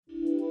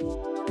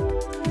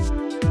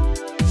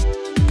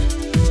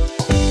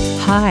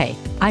Hi,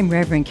 I'm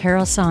Reverend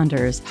Carol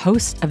Saunders,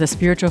 host of the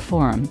Spiritual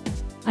Forum.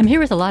 I'm here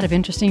with a lot of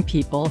interesting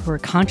people who are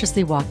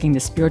consciously walking the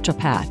spiritual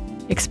path,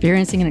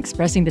 experiencing and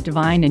expressing the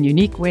divine in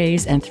unique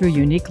ways and through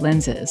unique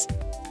lenses.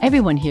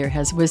 Everyone here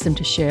has wisdom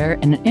to share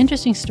and an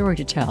interesting story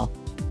to tell,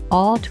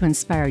 all to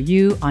inspire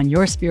you on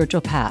your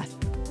spiritual path.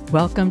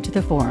 Welcome to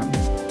the Forum.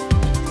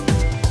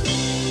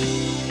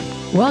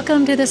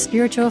 Welcome to the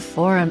Spiritual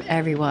Forum,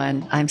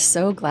 everyone. I'm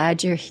so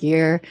glad you're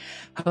here.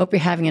 Hope you're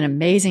having an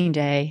amazing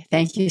day.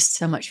 Thank you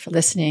so much for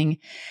listening.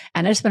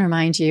 And I just want to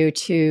remind you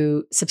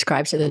to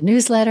subscribe to the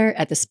newsletter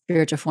at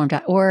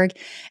thespiritualforum.org.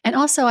 And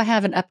also, I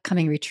have an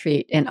upcoming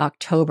retreat in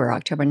October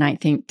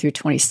 19th through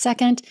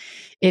 22nd.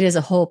 It is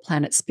a whole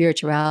planet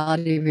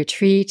spirituality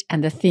retreat,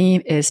 and the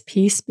theme is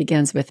Peace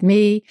Begins With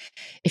Me.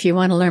 If you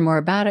want to learn more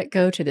about it,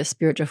 go to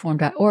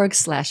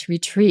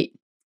thespiritualforum.org/retreat.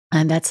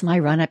 And that's my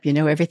run-up. You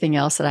know, everything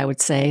else that I would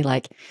say,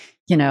 like,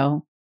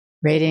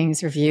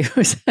 ratings,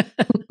 reviews,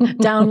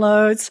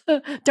 downloads,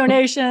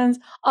 donations,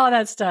 all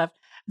that stuff.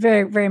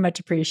 Very, very much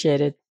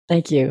appreciated.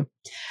 Thank you.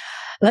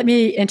 Let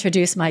me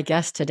introduce my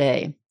guest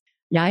today.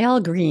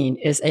 Yael Green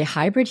is a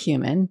hybrid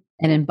human,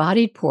 an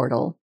embodied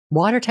portal,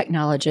 water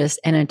technologist,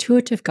 and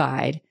intuitive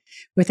guide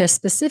with a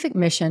specific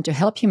mission to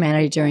help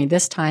humanity during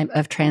this time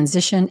of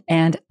transition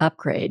and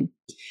upgrade.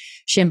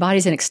 She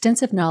embodies an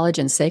extensive knowledge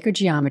in sacred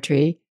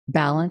geometry,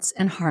 balance,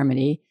 and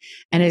harmony,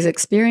 and is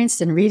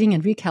experienced in reading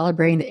and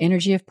recalibrating the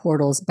energy of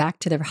portals back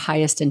to their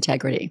highest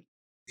integrity.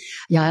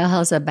 Yael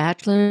has a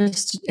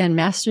bachelor's and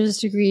master's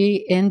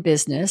degree in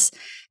business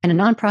and a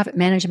nonprofit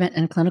management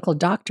and clinical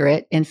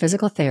doctorate in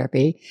physical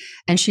therapy,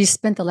 and she's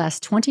spent the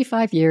last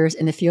 25 years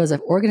in the fields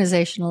of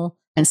organizational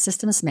and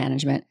systems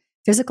management,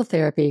 physical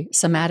therapy,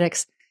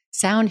 somatics,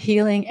 sound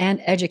healing,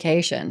 and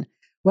education.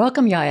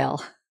 Welcome,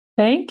 Yael.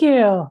 Thank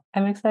you.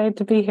 I'm excited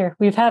to be here.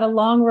 We've had a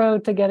long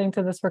road to getting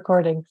to this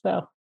recording,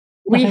 so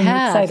we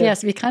have. Excited.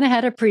 Yes, we kind of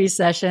had a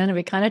pre-session.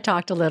 We kind of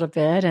talked a little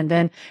bit, and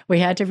then we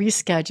had to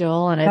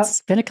reschedule, and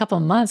it's been a couple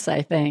of months,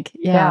 I think.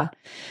 Yeah.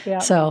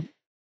 So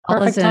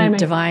all is in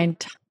divine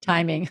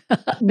timing. I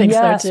think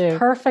so too.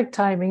 Perfect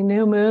timing.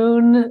 New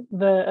moon,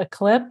 the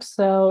eclipse.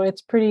 So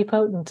it's pretty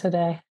potent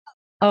today.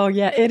 Oh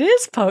yeah, it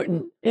is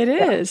potent. It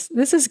is.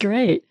 This is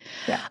great.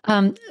 Yeah.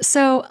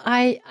 So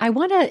I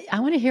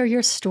want to hear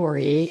your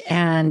story,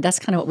 and that's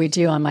kind of what we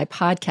do on my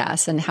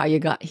podcast and how you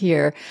got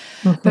here.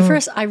 Mm-hmm. But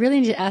first, I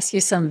really need to ask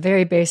you some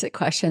very basic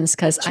questions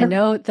because I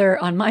know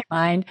they're on my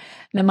mind,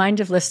 and the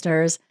mind of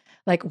listeners.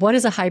 Like, what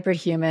is a hybrid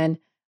human?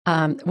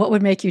 What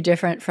would make you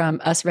different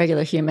from us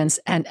regular humans?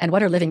 And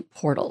what are living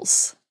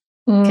portals?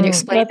 Can you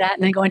explain that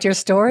and then go into your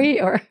story,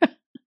 or?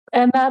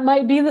 And that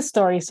might be the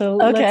story. So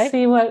let's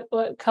see what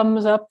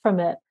comes up from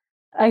it.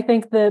 I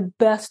think the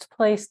best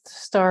place to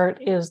start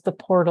is the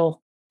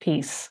portal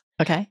piece.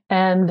 Okay.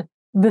 And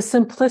the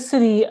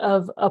simplicity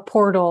of a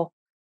portal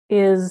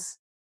is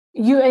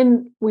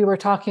and we were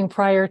talking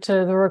prior to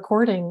the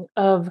recording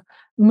of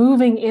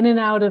moving in and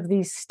out of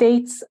these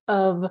states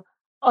of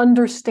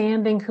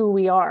understanding who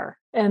we are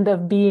and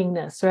of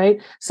beingness,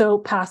 right? So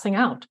passing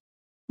out,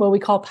 what we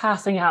call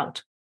passing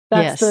out.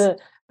 That's the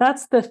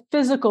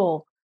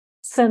physical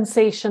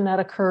sensation that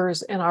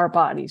occurs in our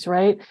bodies,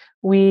 right?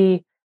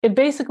 It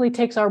basically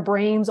takes our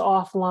brains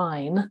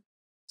offline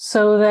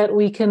so that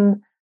we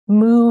can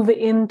move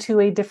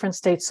into a different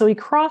state. So we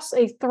cross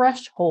a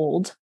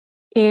threshold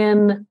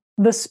in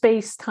the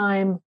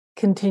space-time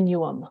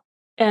continuum.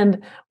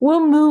 And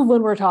we'll move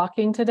when we're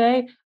talking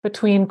today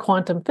between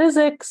quantum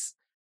physics,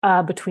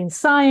 between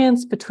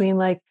science, between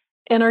like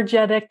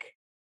energetic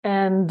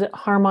and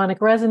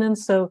harmonic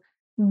resonance. So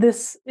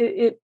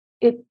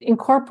it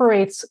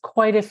incorporates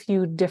quite a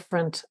few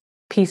different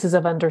pieces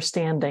of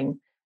understanding.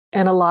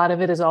 And a lot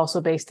of it is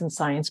also based in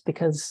science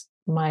because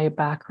my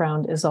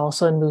background is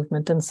also in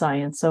movement and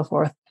science, so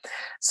forth.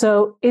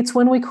 So it's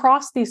when we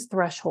cross these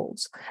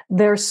thresholds,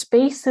 there's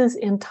spaces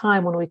in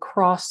time when we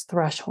cross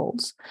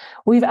thresholds.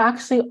 We've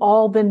actually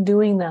all been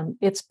doing them.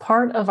 It's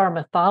part of our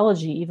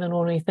mythology, even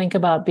when we think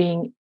about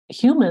being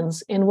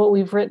humans in what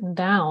we've written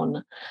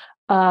down,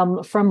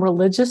 from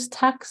religious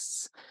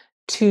texts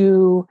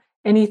to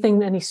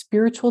any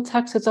spiritual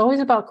text. It's always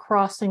about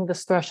crossing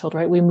this threshold,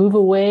 right? We move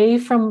away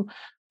from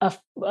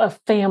a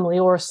family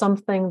or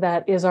something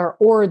that is our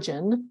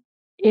origin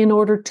in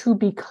order to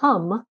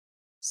become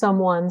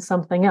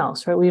something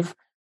else, right?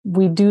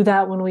 We do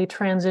that when we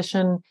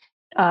transition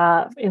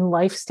in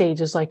life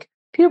stages like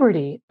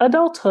puberty,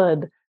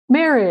 adulthood,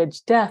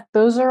 marriage, death.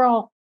 Those are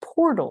all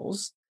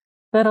portals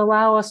that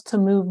allow us to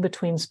move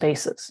between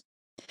spaces.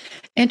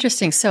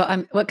 Interesting.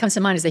 So what comes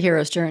to mind is the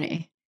hero's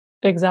journey.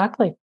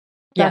 Exactly.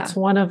 That's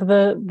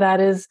that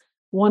is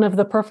one of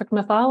the perfect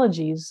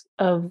mythologies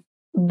of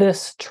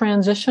this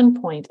transition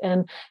point.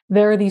 And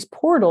there are these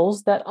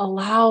portals that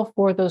allow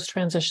for those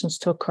transitions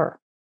to occur.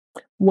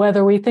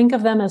 Whether we think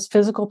of them as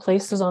physical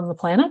places on the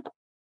planet,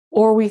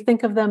 or we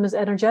think of them as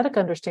energetic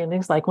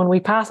understandings, like when we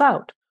pass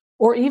out,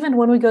 or even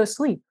when we go to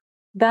sleep,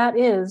 that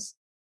is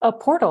a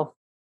portal.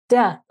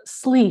 Death,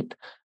 sleep,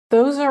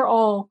 those are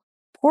all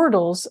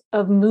portals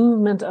of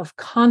movement of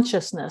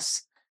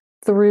consciousness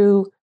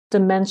through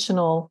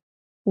dimensional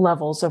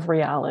levels of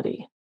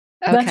reality.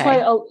 Okay. That's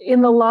why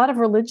in a lot of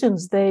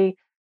religions,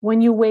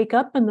 when you wake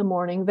up in the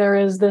morning, there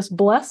is this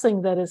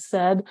blessing that is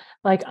said,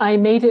 like, I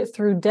made it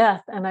through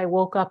death and I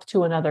woke up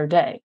to another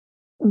day.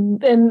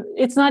 And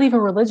it's not even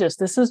religious.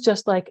 This is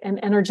just like an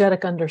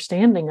energetic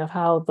understanding of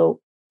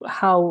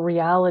how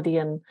reality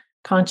and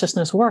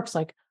consciousness works.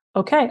 Like,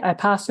 okay, I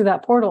passed through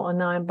that portal and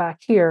now I'm back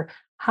here.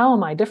 How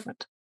am I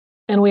different?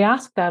 And we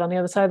ask that on the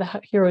other side of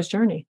the hero's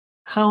journey.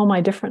 How am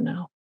I different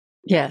now?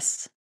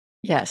 Yes.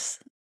 Yes.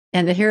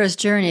 And the hero's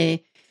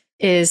journey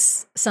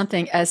is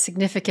something as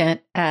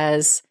significant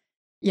as,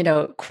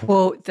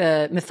 quote,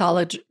 the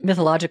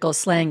mythological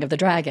slaying of the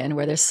dragon,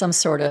 where there's some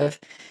sort of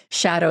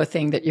shadow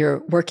thing that you're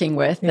working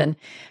with and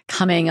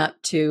coming up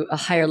to a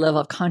higher level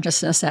of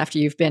consciousness after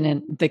you've been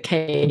in the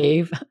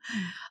cave.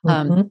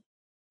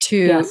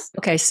 To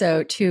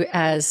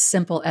as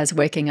simple as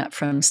waking up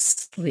from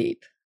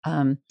sleep.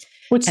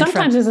 Which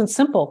sometimes isn't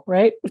simple,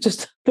 right?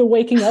 Just the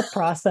waking up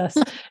process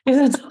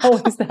isn't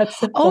always that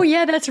simple. Oh,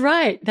 yeah, that's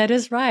right. That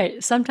is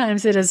right.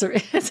 Sometimes it is.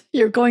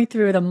 You're going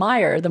through the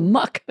mire, the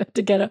muck,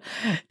 to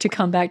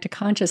come back to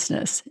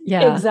consciousness.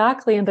 Yeah,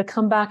 exactly, and to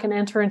come back and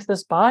enter into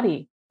this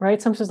body,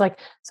 right?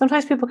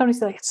 Sometimes people come to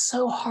say, like, it's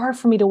so hard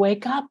for me to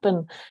wake up,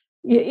 and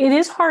it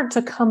is hard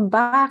to come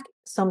back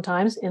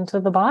sometimes into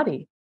the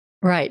body.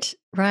 Right.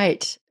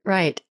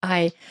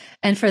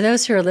 And for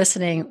those who are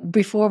listening,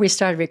 before we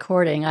started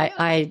recording,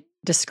 I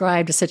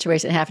described a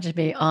situation that happened to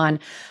me on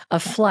a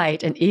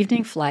flight, an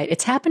evening flight.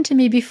 It's happened to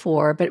me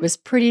before, but it was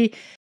pretty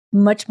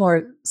much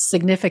more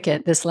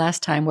significant this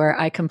last time, where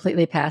I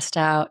completely passed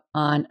out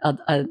on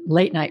a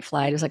late night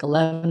flight. It was like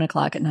 11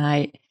 o'clock at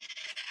night.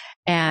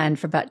 And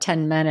for about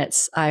 10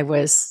 minutes, I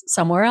was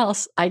somewhere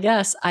else, I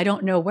guess. I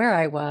don't know where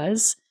I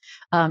was.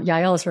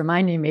 Yael is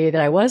reminding me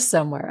that I was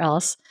somewhere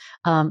else,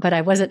 but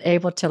I wasn't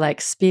able to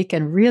speak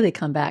and really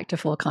come back to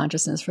full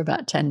consciousness for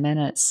about 10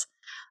 minutes.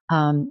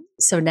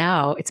 So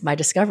now it's my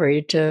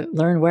discovery to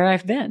learn where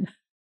I've been.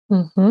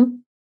 Mm-hmm.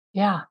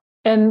 Yeah.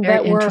 And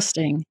Very that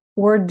interesting.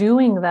 We're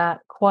doing that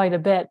quite a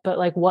bit,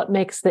 but what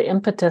makes the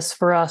impetus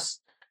for us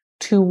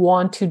to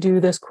want to do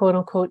this quote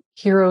unquote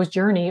hero's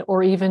journey,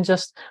 or even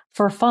just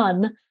for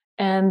fun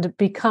and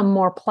become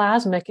more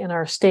plasmic in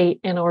our state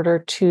in order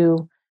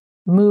to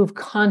move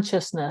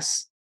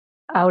consciousness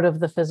out of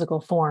the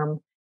physical form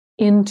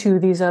into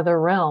these other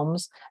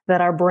realms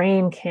that our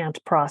brain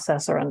can't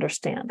process or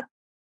understand.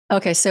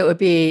 Okay, so it would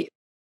be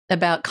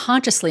about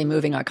consciously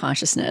moving our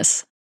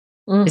consciousness.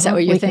 Is that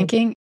what you're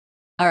thinking?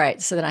 All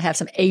right, so then I have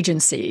some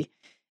agency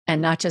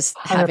and not just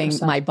 100%. Having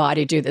my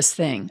body do this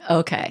thing.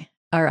 Okay.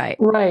 All right.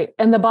 Right.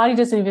 And the body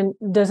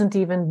doesn't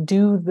even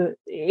do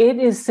it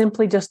is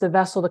simply just a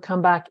vessel to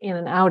come back in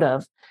and out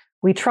of.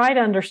 We try to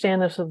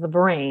understand this with the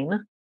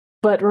brain,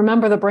 but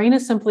remember, the brain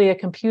is simply a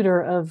computer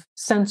of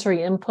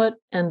sensory input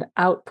and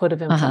output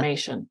of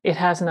information. It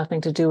has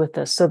nothing to do with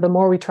this. So the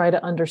more we try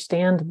to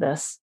understand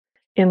this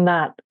in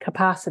that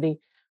capacity,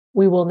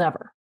 we will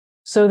never.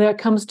 So that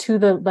comes to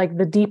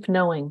the deep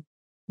knowing,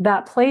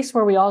 that place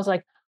where we always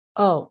like,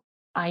 oh,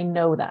 I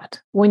know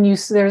that.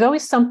 There's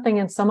always something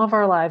in some of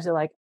our lives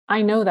that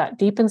I know that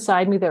deep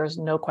inside me, there is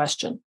no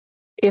question.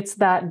 It's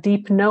that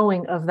deep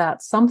knowing of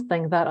that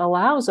something that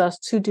allows us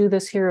to do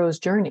this hero's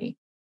journey.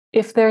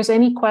 If there's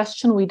any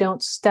question, we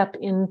don't step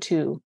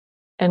into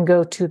and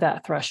go to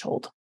that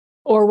threshold,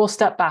 or we'll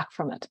step back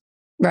from it.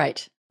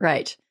 Right.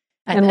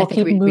 And we'll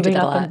keep moving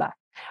up and back.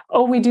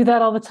 Oh, we do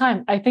that all the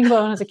time. I think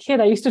about when I was a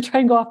kid, I used to try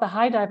and go off the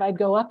high dive. I'd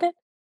go up it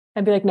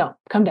and be like, no,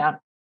 come down.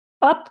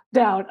 Up,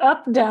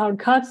 down,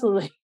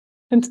 constantly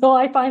until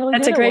I finally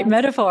did it. That's a great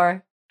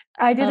metaphor.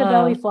 I did a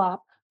belly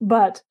flop,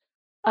 but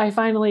I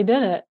finally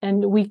did it.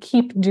 And we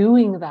keep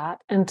doing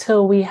that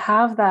until we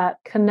have that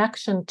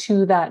connection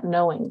to that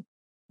knowing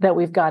that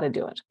we've got to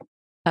do it.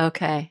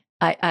 Okay.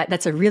 I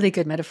that's a really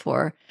good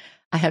metaphor.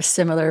 I have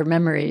similar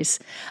memories.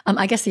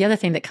 I guess the other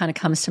thing that kind of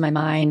comes to my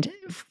mind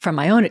from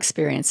my own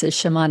experience is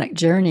shamanic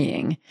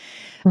journeying,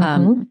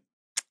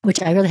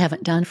 which I really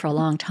haven't done for a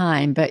long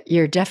time, but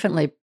you're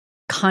definitely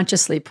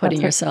consciously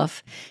putting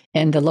yourself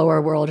in the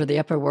lower world or the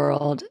upper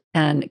world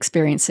and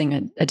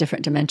experiencing a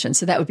different dimension.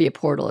 So that would be a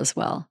portal as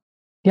well.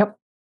 Yep.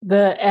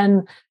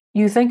 And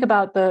you think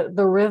about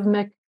the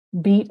rhythmic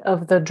beat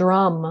of the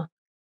drum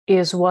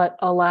is what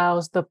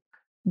allows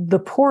the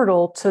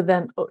portal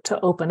to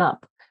open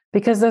up,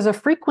 because there's a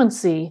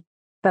frequency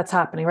that's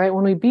happening, right?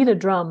 When we beat a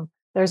drum,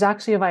 there's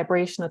actually a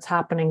vibration that's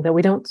happening that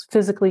we don't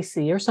physically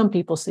see, or some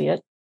people see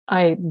it.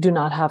 I do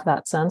not have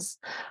that sense.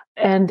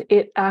 And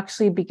it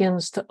actually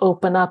begins to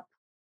open up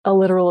a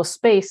literal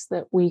space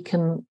that we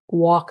can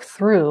walk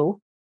through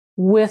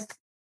with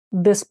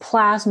this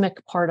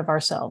plasmic part of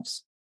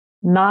ourselves,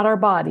 not our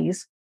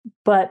bodies,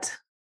 but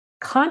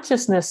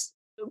consciousness.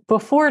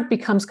 Before it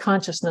becomes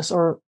consciousness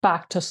or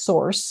back to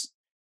source,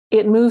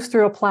 it moves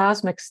through a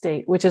plasmic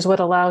state, which is what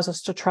allows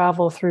us to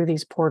travel through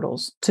these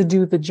portals, to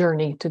do the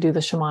journey, to do the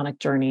shamanic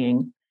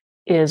journeying,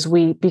 is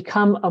we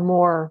become a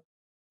more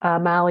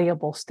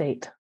malleable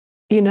state.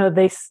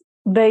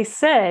 They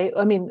say,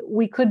 I mean,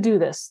 we could do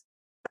this.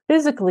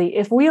 physically,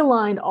 if we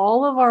aligned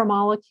all of our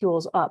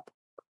molecules up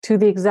to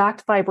the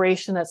exact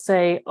vibration that,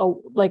 say,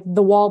 oh, like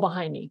the wall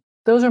behind me,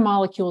 those are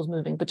molecules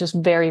moving, but just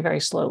very,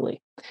 very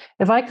slowly.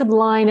 If I could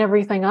line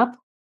everything up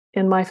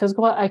in my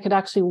physical, I could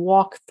actually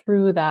walk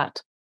through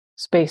that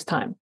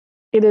space-time.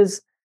 It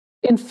is,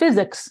 in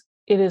physics,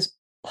 it is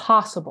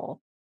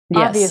possible.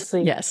 Yes,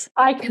 Obviously, yes.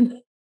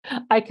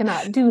 I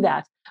cannot do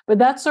that. But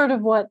that's sort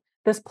of what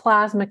this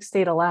plasmic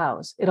state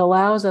allows. It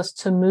allows us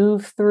to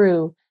move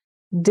through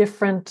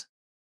different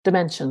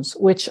dimensions,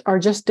 which are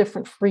just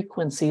different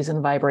frequencies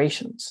and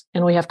vibrations.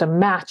 And we have to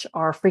match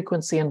our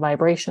frequency and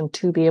vibration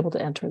to be able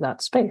to enter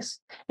that space.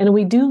 And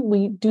we do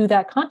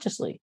that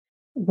consciously.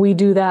 We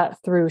do that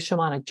through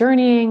shamanic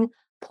journeying.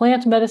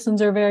 Plant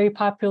medicines are very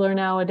popular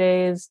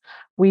nowadays.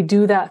 We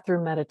do that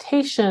through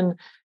meditation.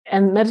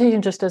 And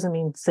meditation just doesn't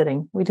mean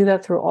sitting. We do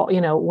that through all,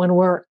 when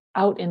we're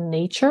out in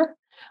nature,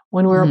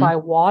 when we're by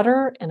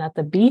water and at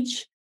the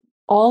beach,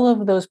 all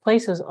of those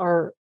places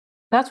are,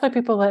 that's why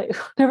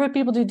whenever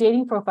people do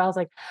dating profiles,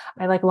 like,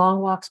 I like long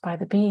walks by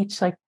the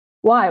beach. Like,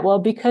 why? Well,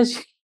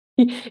 because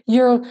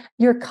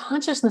your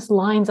consciousness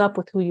lines up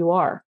with who you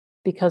are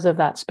because of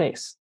that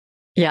space.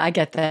 Yeah, I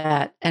get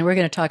that. And we're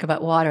going to talk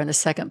about water in the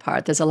second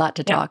part. There's a lot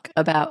to talk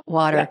about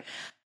water.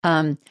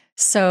 Yeah.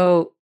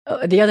 So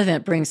the other thing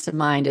that brings to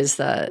mind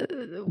is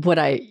what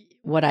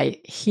I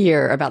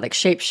hear about like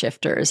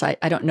shapeshifters.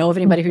 I don't know of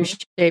anybody who's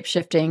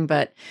shape-shifting,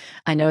 but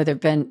I know there've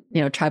been,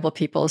 tribal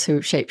peoples who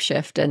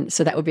shapeshift. And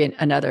so that would be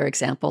another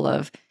example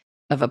of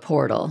a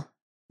portal.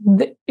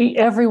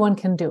 Everyone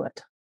can do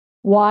it.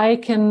 Why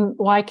can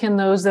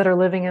those that are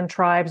living in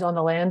tribes on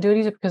the land do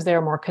it? Because they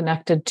are more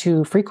connected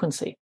to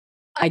frequency.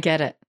 I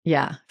get it.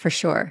 Yeah, for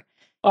sure.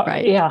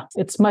 Right. Yeah,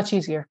 it's much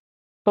easier,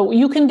 but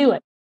you can do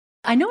it.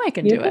 I know I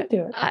can do it.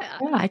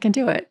 I can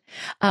do it.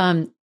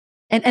 And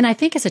I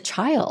think as a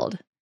child,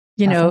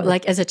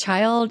 as a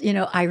child,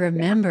 I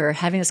remember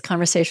having this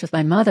conversation with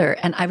my mother,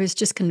 and I was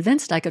just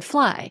convinced I could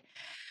fly.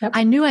 Yep.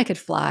 I knew I could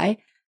fly.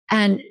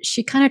 And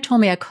she kind of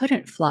told me I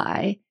couldn't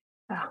fly.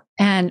 Oh.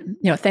 And,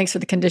 thanks for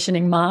the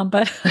conditioning, Mom,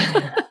 but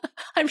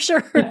I'm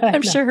sure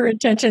her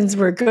intentions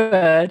were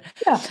good.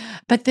 Yeah.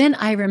 But then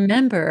I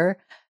remember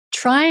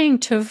trying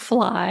to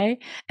fly,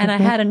 and I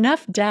had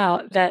enough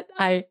doubt that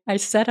I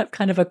set up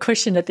kind of a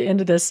cushion at the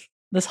end of this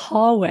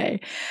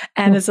hallway.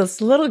 And as this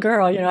little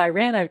girl, I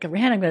ran, I'm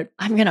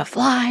going to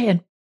fly,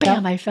 and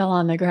bam, I fell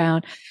on the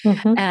ground.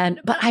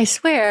 But I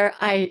swear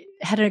I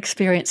had an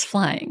experience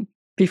flying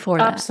before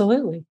that.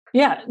 Absolutely.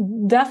 Yeah,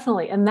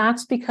 definitely. And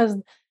that's because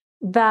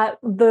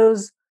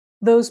those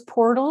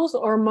portals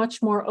are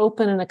much more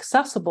open and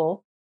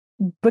accessible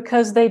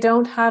because they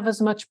don't have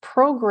as much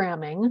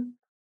programming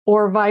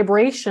or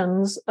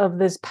vibrations of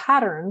these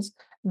patterns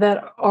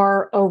that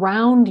are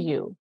around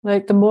you.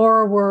 Like the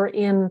more we're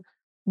in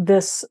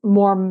this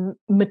more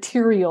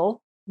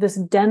material, this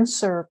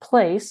denser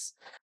place,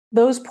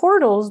 those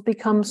portals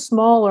become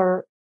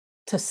smaller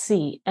to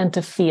see and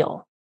to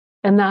feel.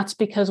 And that's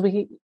because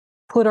we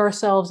put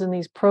ourselves in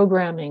these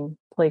programming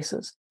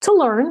places to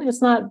learn.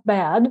 It's not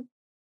bad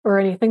or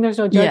anything. There's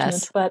no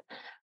judgment, but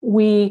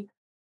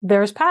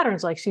there's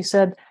patterns. Like she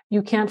said,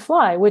 you can't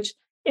fly, which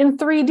in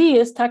 3D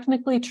is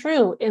technically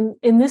true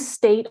in this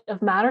state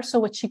of matter. So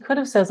what she could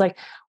have said is like,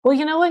 well,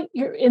 you know what?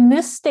 You're in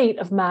this state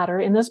of matter,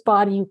 in this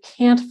body, you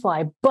can't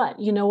fly, but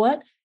you know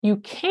what? You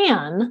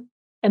can.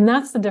 And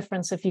that's the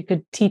difference. If you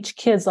could teach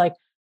kids like,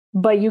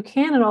 but you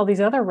can in all these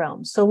other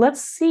realms. So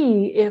let's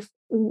see if,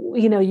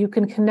 you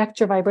can connect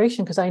your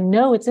vibration, because I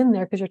know it's in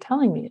there because you're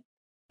telling me it.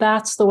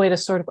 That's the way to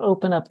sort of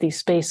open up these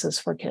spaces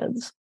for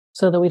kids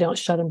so that we don't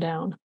shut them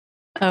down.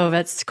 Oh,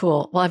 that's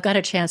cool. Well, I've got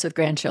a chance with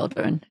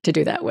grandchildren to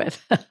do that with.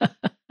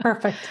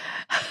 Perfect.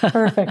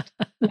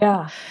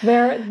 Yeah.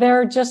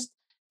 They're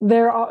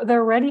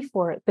ready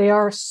for it. They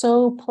are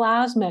so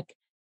plasmic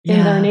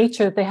in their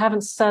nature that they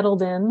haven't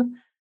settled in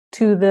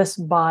to this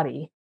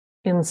body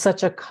in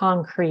such a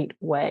concrete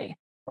way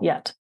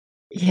yet.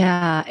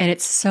 Yeah. And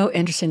it's so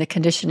interesting, the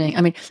conditioning.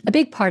 I mean, a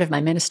big part of my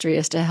ministry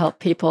is to help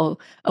people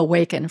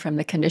awaken from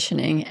the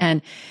conditioning.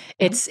 And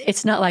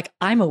it's not like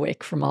I'm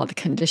awake from all the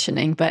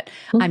conditioning, but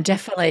I'm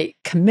definitely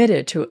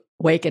committed to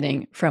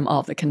awakening from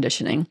all the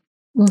conditioning.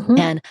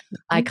 And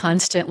I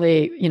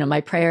constantly, my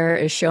prayer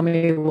is, show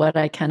me what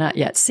I cannot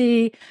yet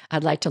see.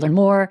 I'd like to learn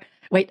more.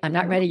 Wait, I'm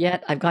not ready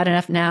yet. I've got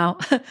enough now.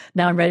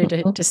 Now I'm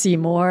ready to see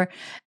more.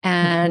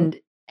 And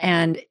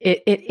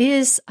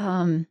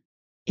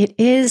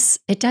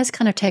it does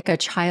kind of take a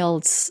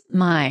child's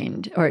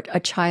mind or a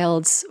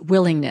child's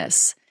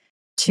willingness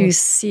to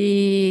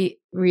see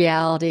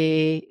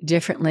reality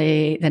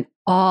differently than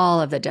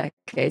all of the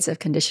decades of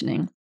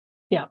conditioning.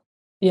 Yeah.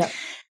 Yeah.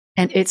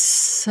 And we're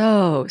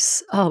so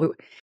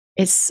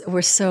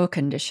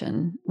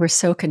conditioned. We're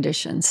so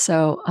conditioned.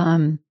 So,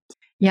 I'm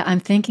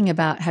thinking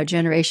about how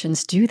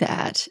generations do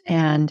that.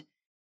 And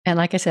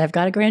like I said, I've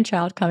got a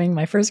grandchild coming,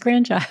 my first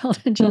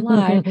grandchild in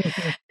July.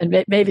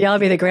 And maybe I'll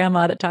be the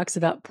grandma that talks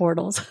about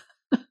portals.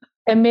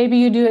 And maybe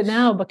you do it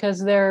now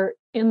because they're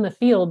in the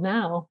field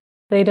now.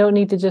 They don't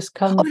need to just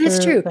come Oh,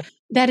 that's through true.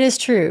 That is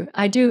true.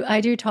 I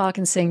do talk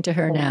and sing to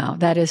her now.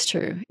 That is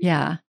true.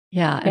 Yeah.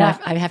 Yeah. And yeah,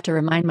 I have to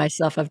remind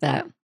myself of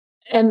that.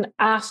 and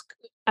ask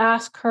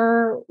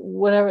her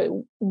whatever,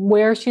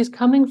 where she's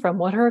coming from,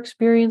 what her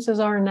experiences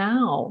are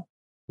now,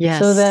 so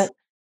Yes. that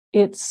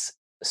it's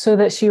so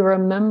that she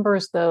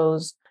remembers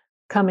those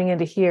coming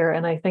into here.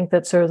 And I think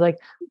that sort of like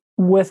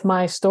with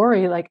my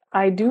story, like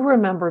I do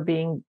remember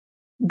being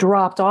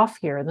dropped off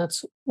here, and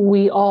that's,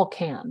 we all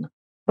can,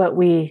 but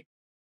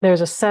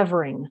there's a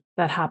severing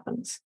that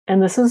happens.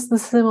 And this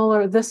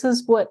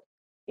is what,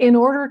 in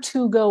order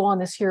to go on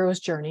this hero's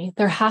journey,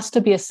 there has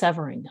to be a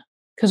severing,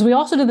 because we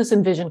also do this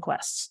in vision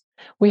quests.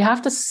 We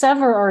have to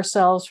sever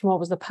ourselves from what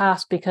was the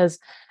past, because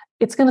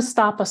it's going to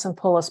stop us and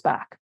pull us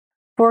back.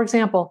 For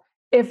example,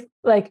 if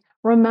like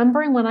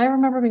remembering, when I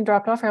remember being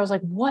dropped off here, I was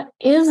like, what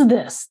is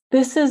this?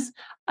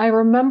 I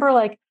remember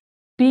like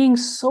being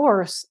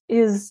source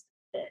is,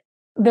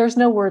 there's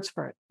no words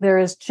for it. There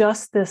is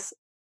just this,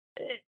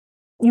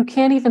 you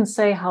can't even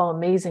say how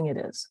amazing it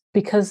is,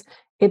 because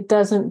it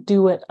doesn't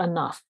do it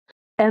enough.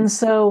 And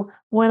so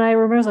when I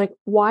remember, I was like,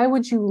 why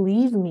would you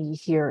leave me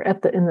here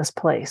in this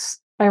place?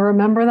 I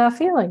remember that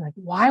feeling like,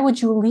 why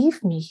would you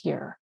leave me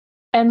here?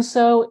 And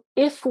so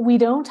if we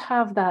don't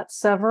have that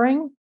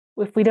severing,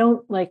 if we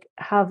don't like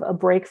have a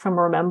break from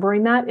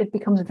remembering that, it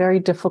becomes very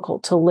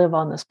difficult to live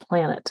on this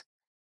planet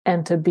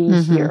and to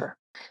be here.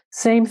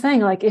 Same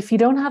thing. Like if you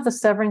don't have the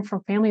severing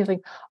from family, you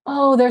think,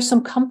 oh, there's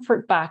some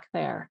comfort back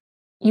there.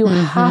 You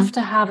have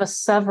to have a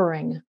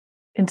severing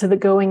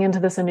going into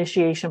this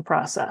initiation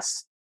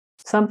process.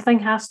 Something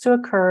has to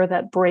occur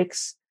that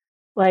breaks,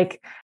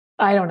 like,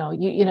 I don't know,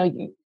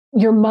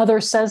 your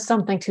mother says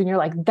something to you and you're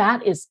like,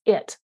 that is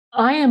it.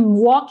 I am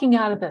walking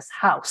out of this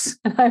house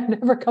and I'm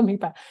never coming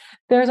back.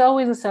 There's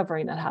always a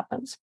severing that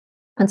happens.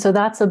 And so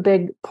that's a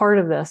big part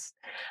of this.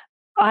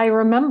 I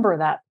remember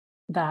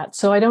that.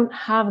 So I don't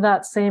have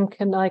that same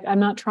like, I'm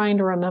not trying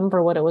to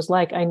remember what it was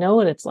like. I know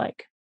what it's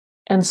like.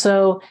 And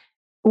so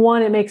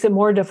one, it makes it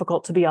more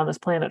difficult to be on this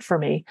planet for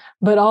me,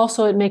 but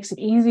also it makes it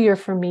easier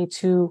for me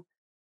to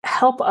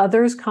help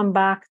others come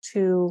back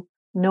to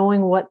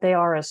knowing what they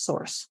are as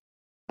source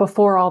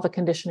before all the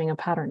conditioning and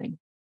patterning,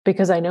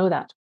 because I know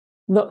that.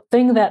 The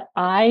thing that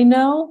I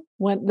know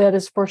that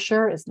is for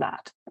sure is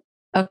that.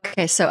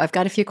 Okay. So I've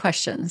got a few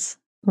questions.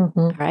 Mm-hmm.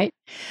 All right.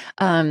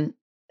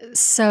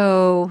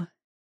 So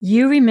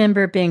you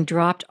remember being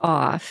dropped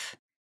off,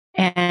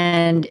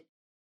 and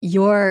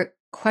your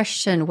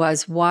question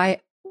was, why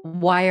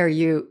are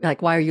you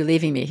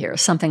leaving me here?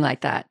 Something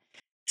like that.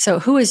 So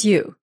who is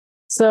you?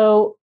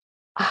 So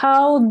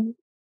how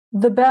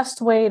the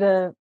best way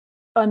to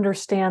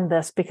understand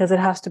this, because it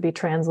has to be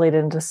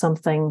translated into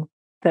something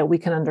that we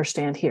can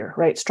understand here,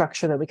 right?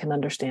 Structure that we can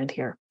understand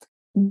here.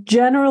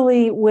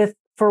 Generally,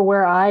 for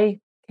where I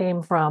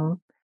came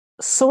from,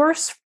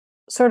 source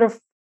sort of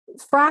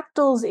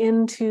fractals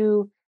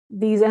into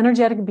these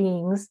energetic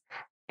beings,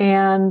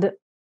 and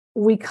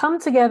we come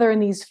together in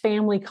these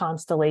family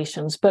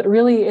constellations, but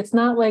really it's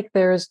not like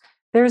there's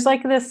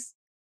like this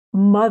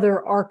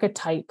mother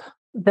archetype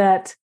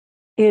that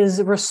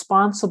is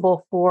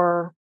responsible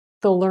for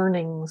the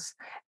learnings,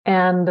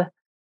 and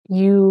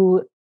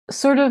you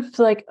sort of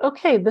like,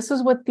 okay, this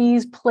is what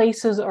these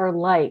places are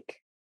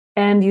like,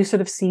 and you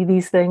sort of see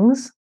these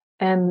things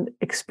and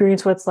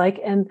experience what it's like,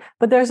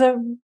 but there's a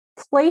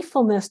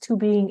playfulness to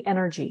being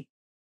energy.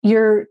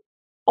 You're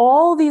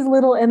all these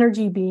little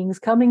energy beings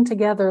coming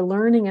together,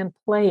 learning and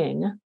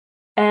playing.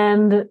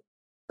 And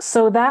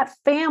so that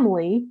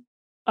family,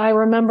 I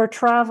remember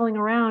traveling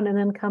around and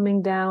then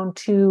coming down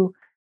to,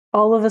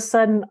 all of a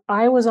sudden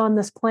I was on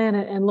this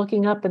planet and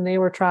looking up and they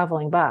were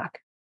traveling back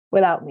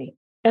without me.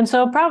 And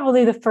so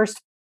probably the first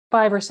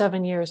 5 or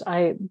 7 years,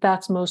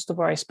 that's most of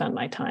where I spent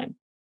my time.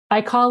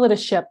 I call it a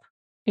ship,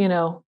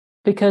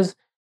 because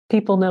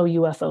people know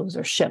UFOs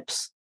are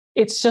ships.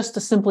 It's just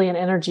simply an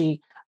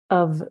energy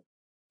of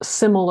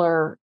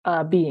similar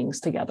beings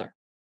together.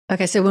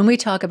 Okay, so when we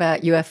talk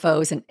about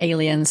UFOs and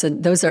aliens,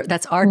 and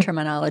that's our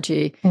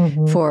terminology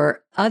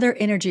for other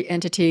energy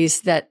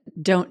entities that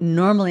don't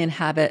normally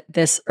inhabit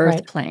this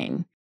Earth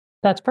plane.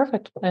 That's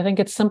perfect. I think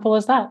it's simple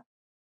as that.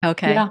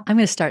 Okay, yeah. I'm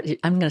going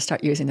to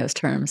start using those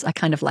terms. I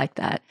kind of like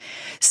that.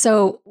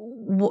 So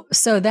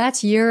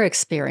that's your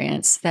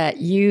experience, that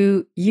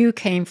you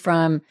came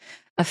from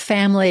a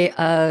family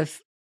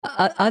of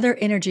other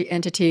energy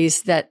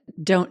entities that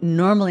don't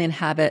normally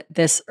inhabit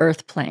this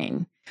Earth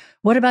plane.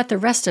 What about the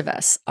rest of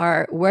us?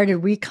 Where did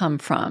we come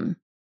from?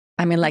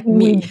 I mean, like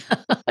me.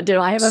 Do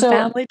I have a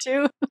family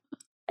too?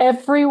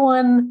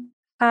 Everyone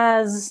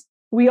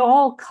we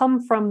all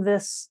come from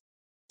this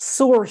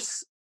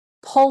source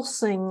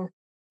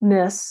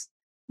pulsingness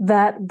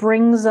that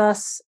brings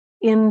us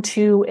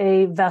into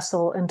a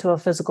vessel, into a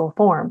physical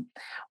form.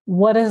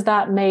 What is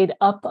that made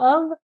up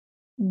of?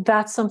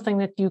 That's something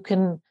that you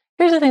can,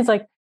 here's the thing, it's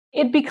like,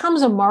 it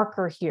becomes a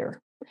marker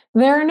here.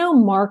 There are no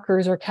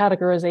markers or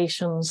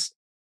categorizations,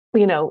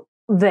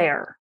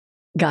 there.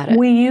 Got it.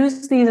 We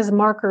use these as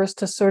markers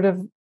to sort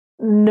of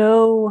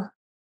know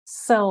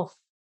self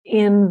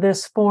in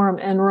this form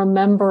and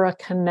remember a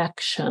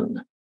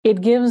connection.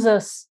 It gives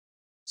us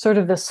sort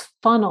of this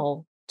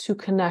funnel to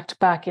connect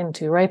back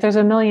into, right? There's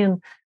a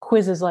million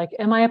quizzes like,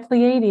 am I a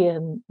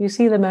Pleiadian? You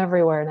see them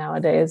everywhere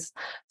nowadays.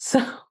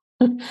 So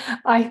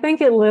I think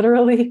it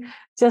literally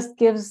just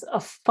gives a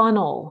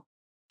funnel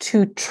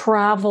to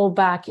travel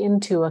back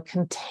into a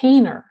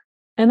container.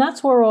 And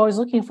that's what we're always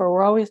looking for.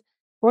 We're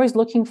always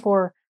looking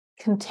for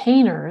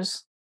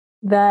containers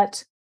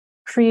that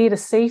create a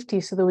safety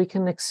so that we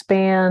can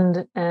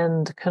expand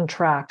and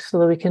contract, so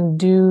that we can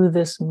do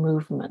this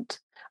movement.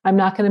 I'm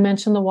not going to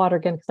mention the water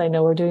again because I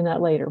know we're doing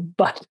that later,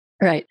 but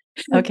right.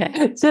 Okay.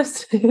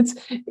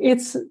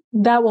 it's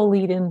that will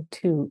lead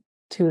into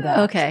that.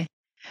 Okay.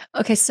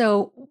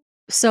 So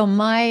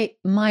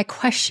my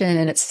question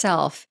in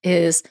itself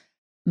is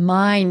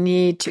my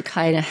need to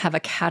kind of have a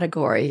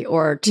category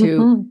or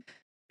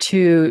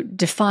to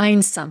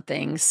define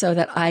something so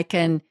that I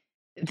can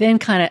then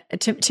kind of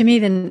to me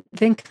then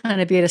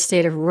kind of be at a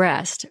state of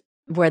rest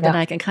where then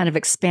I can kind of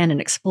expand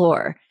and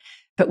explore.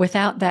 But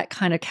without that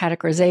kind of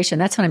categorization,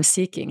 that's what I'm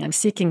seeking. I'm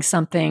seeking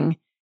something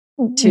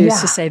to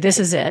say this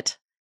is it,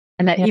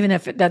 and that even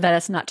if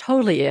that's not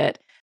totally it,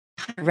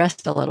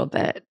 rest a little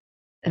bit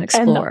and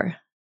explore.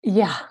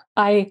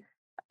 I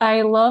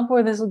love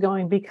where this is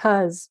going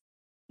because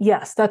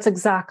yes, that's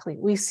exactly.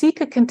 We seek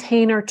a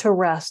container to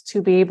rest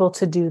to be able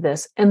to do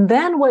this. And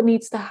then what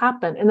needs to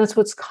happen, and that's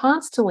what's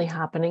constantly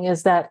happening,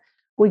 is that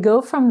we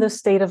go from this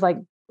state of like,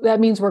 that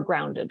means we're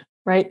grounded,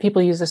 right?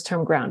 People use this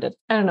term grounded.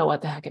 I don't know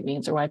what the heck it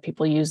means or why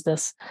people use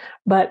this,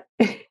 but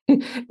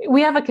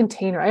we have a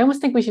container. I almost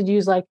think we should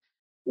use like,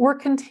 we're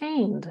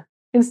contained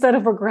instead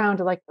of we're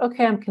grounded. Like,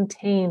 okay, I'm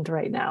contained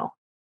right now.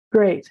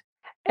 Great.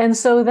 And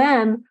so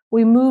then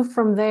we move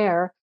from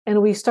there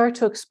and we start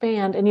to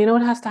expand. And you know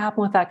what has to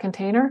happen with that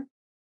container?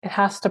 It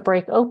has to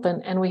break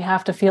open and we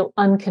have to feel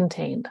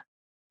uncontained.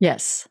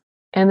 Yes.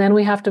 And then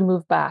we have to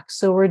move back.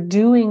 So we're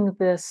doing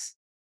this.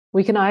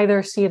 We can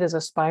either see it as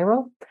a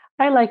spiral.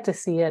 I like to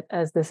see it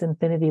as this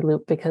infinity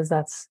loop because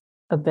that's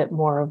a bit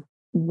more of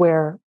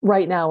where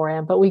right now where I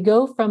am. But we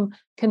go from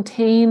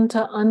contained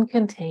to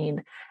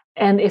uncontained.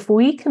 And if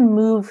we can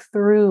move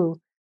through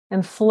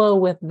and flow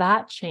with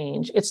that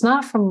change, it's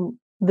not from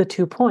the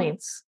 2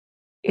 points.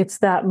 It's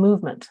that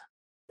movement.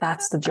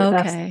 That's the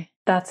journey.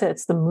 That's it.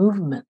 It's the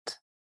movement.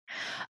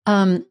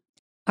 All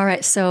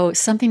right. So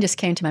something just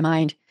came to my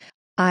mind.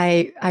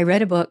 I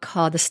read a book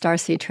called The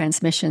Starseed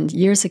Transmission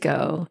years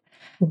ago,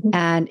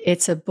 and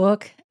it's a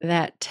book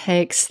that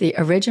takes the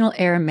original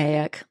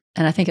Aramaic,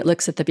 and I think it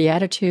looks at the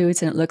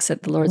Beatitudes and it looks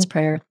at the Lord's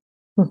Prayer.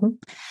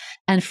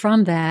 And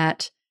from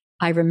that,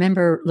 I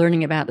remember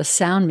learning about the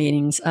sound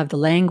meanings of the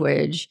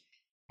language.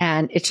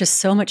 And it's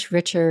just so much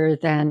richer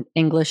than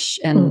English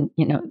and,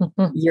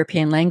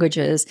 European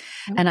languages.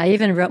 And I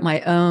even wrote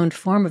my own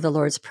form of the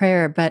Lord's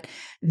Prayer. But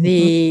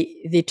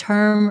the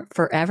term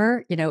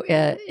forever, in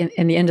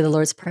the end of the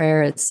Lord's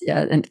Prayer, it's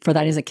and for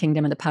that is a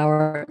kingdom and the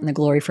power and the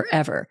glory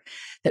forever.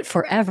 That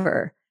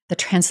forever, the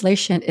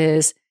translation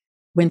is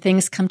when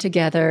things come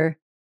together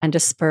and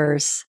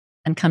disperse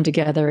and come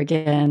together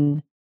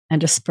again and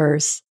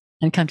disperse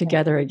and come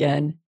together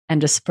again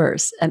and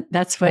disperse. And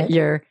that's what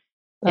your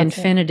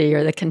infinity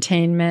or the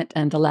containment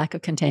and the lack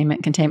of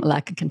containment,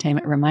 lack of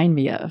containment remind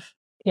me of.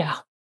 Yeah,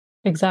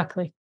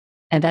 exactly.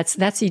 And that's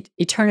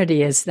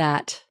eternity is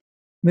that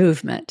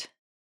movement.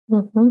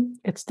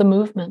 It's the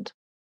movement.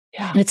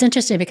 Yeah. And it's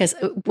interesting because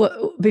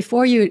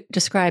before you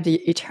described the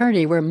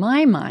eternity, where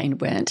my mind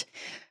went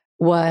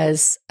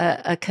was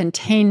a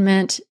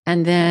containment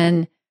and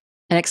then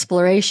an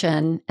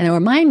exploration. And where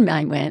my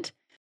mind went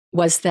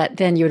was that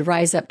then you would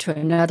rise up to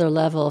another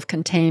level of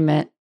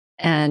containment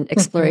and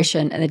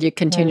exploration, and then you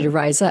continue to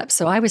rise up.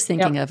 So I was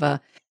thinking of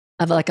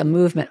like a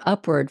movement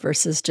upward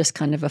versus just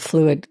kind of a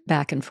fluid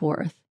back and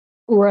forth.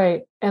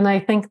 Right. And I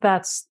think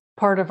that's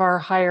part of our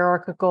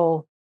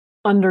hierarchical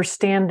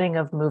understanding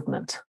of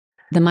movement.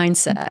 The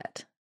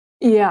mindset.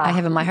 Yeah. I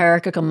have my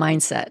hierarchical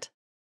mindset.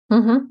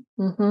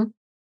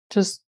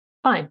 Just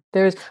fine.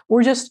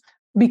 We're just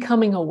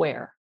becoming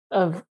aware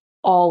of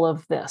all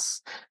of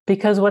this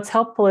because what's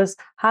helpful is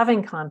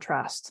having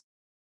contrast.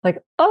 Like,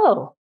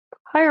 oh,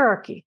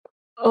 hierarchy.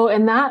 Oh,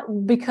 and that,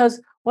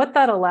 because what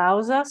that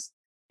allows us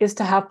is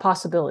to have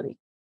possibility.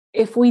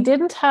 If we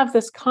didn't have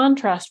this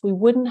contrast, we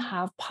wouldn't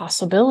have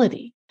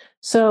possibility.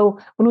 So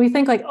when we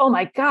think like, oh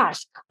my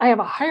gosh, I have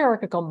a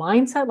hierarchical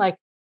mindset, like,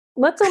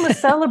 let's almost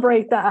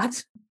celebrate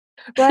that,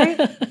 right?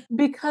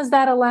 Because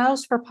that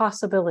allows for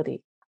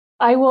possibility.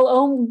 I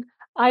will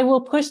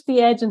push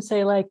the edge and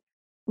say like,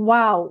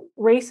 wow,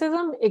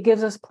 racism, it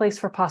gives us place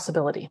for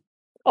possibility.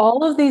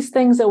 All of these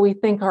things that we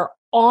think are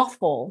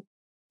awful,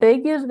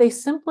 they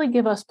simply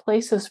give us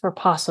places for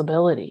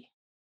possibility.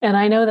 And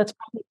I know that's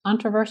probably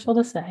controversial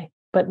to say,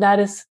 but that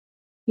is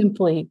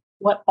simply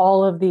what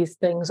all of these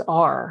things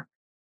are,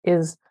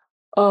 is,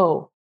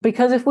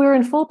 because if we were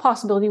in full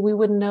possibility, we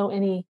wouldn't know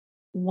any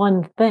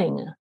one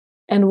thing.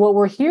 And what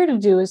we're here to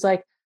do is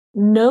like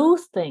know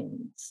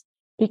things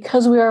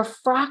because we are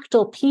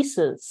fractal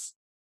pieces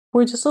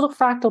we're just little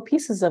fractal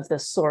pieces of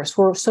this source.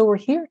 We're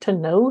here to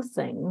know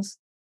things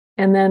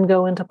and then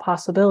go into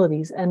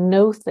possibilities, and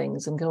know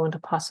things and go into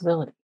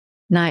possibility.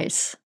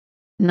 Nice.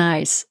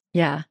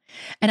 Yeah.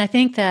 And I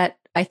think that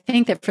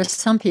for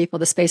some people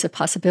the space of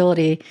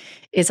possibility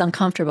is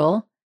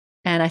uncomfortable.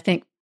 And I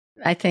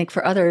think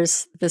for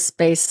others the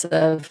space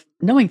of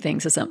knowing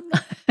things is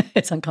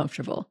it's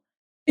uncomfortable.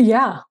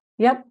 Yeah.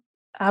 Yep.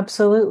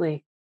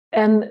 Absolutely.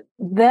 And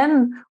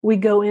then we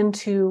go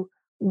into,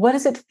 what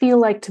does it feel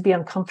like to be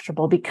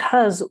uncomfortable?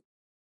 Because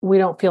we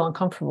don't feel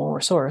uncomfortable when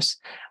we're source.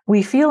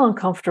 We feel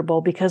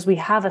uncomfortable because we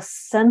have a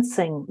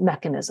sensing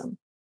mechanism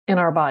in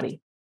our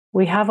body.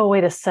 We have a way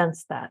to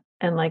sense that.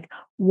 And like,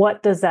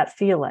 what does that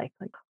feel like?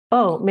 Like,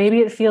 oh, maybe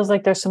it feels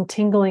like there's some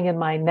tingling in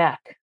my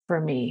neck for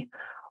me,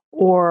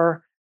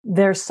 or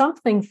there's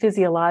something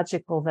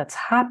physiological that's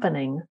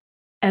happening.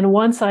 And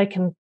once I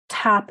can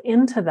tap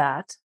into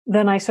that,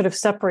 then I sort of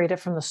separate it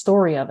from the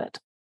story of it.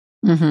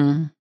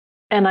 Mm-hmm.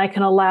 And I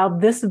can allow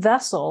this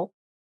vessel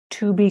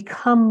to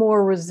become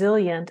more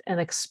resilient and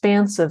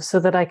expansive so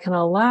that I can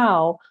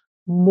allow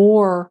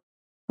more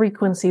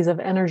frequencies of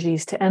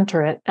energies to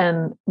enter it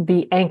and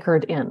be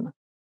anchored in.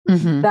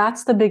 Mm-hmm.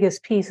 That's the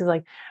biggest piece, is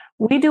like,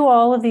 we do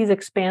all of these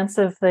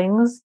expansive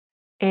things,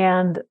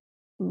 and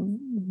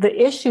the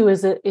issue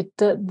is that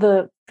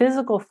the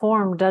physical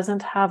form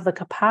doesn't have the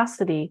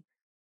capacity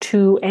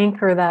to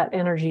anchor that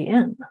energy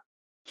in.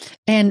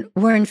 And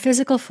we're in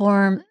physical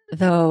form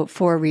though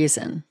for a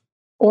reason.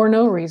 Or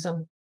no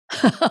reason.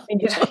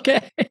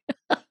 Okay.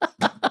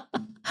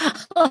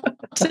 I'll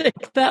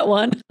take that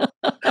one.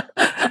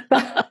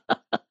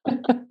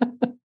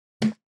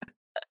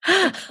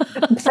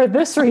 For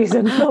this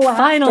reason, the laughter.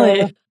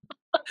 Finally.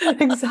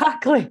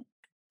 Exactly.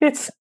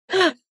 It's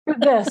for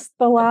this,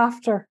 the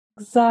laughter.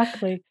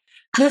 Exactly.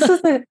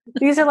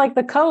 These are like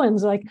the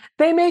Coens, like,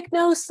 they make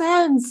no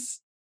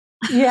sense.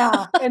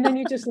 Yeah. And then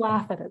you just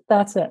laugh at it.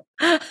 That's it.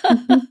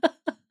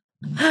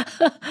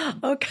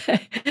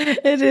 Okay.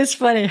 It is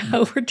funny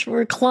how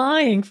we're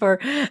clawing for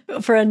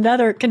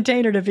another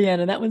container to be in,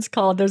 and that one's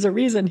called There's a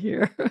Reason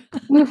Here.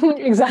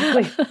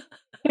 Exactly.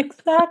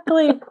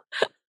 Exactly.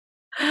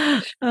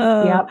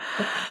 Yep.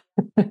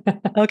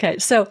 Okay.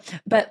 So,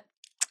 but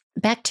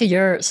back to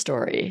your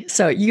story.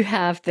 So you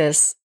have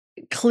this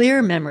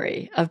clear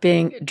memory of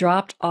being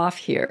dropped off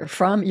here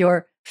from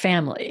your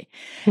family.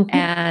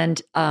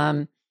 And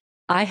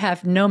I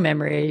have no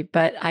memory,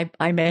 but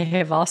I may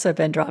have also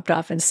been dropped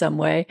off in some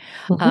way.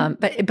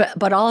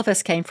 But all of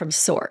us came from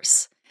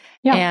source.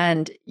 Yeah.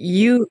 And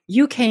you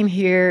came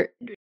here.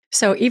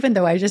 So even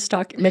though I just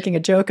making a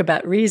joke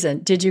about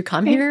reason, did you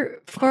come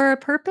here for a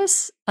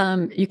purpose?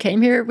 You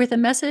came here with a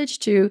message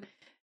to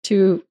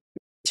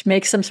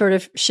make some sort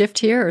of shift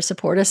here or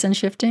support us in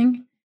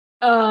shifting?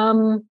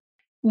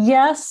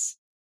 Yes.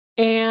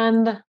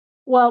 And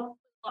well,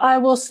 I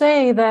will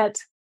say that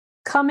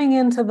coming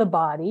into the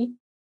body,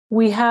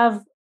 we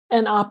have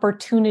an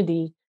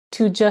opportunity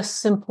to just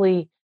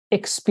simply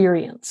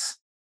experience.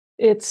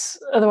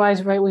 It's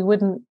otherwise, right, we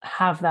wouldn't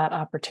have that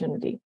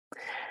opportunity.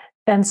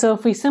 And so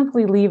if we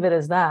simply leave it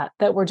as that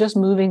we're just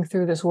moving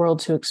through this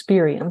world to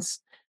experience,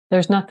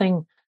 there's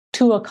nothing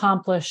to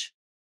accomplish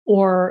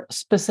or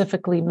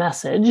specifically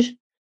message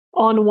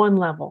on one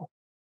level.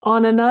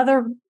 On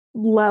another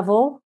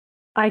level,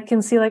 I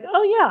can see like,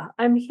 oh yeah,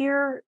 I'm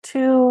here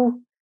to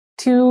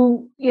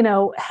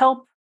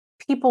help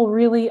people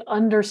really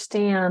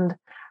understand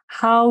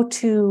how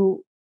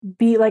to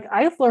be like,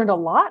 I've learned a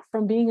lot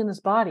from being in this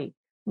body.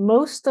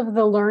 Most of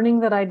the learning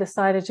that I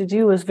decided to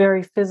do was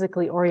very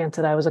physically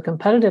oriented. I was a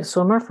competitive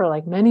swimmer for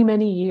like many,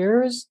 many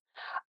years.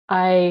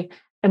 I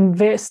am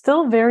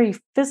still very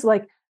physical.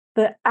 Like,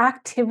 the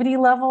activity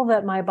level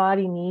that my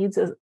body needs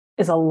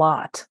is a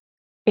lot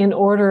in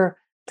order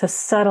to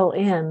settle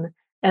in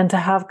and to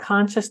have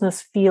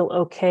consciousness feel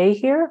okay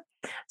here.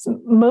 So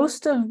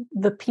most of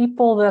the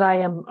people that I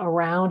am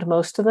around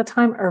most of the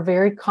time are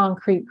very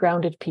concrete,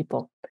 grounded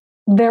people.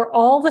 They're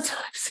all the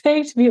time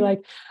saying to me,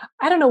 like,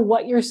 I don't know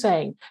what you're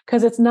saying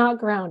because it's not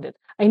grounded.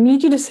 I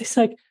need you to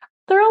say, like,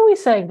 they're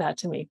always saying that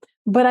to me,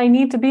 but I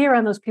need to be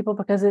around those people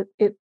because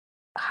it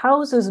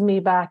houses me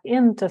back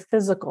into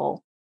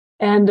physical.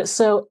 And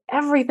so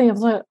everything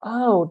is like,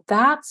 oh,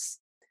 that's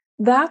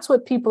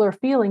what people are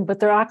feeling, but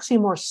they're actually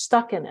more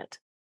stuck in it.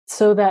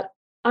 So that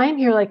I'm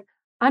here, like,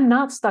 I'm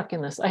not stuck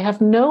in this. I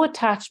have no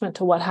attachment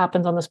to what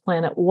happens on this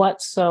planet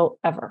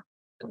whatsoever.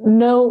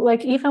 No,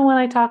 like, even when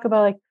I talk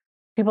about like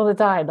people that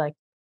died, like,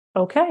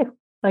 okay,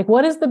 like,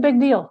 what is the big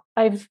deal?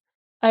 I've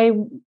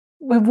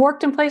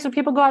worked in places where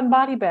people go out in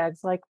body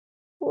bags. Like,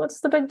 what's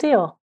the big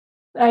deal?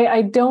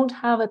 I don't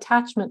have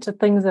attachment to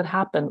things that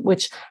happen,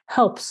 which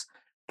helps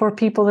for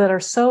people that are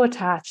so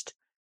attached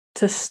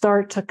to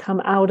start to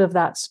come out of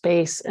that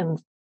space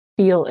and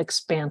feel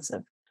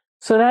expansive.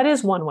 So that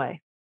is one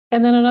way.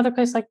 And then another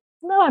place, like,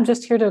 no, I'm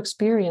just here to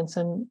experience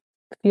and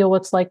feel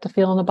what's like to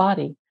feel in the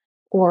body.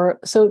 Or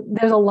so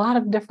there's a lot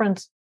of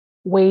different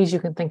ways you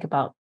can think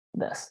about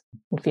this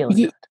and feeling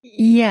it.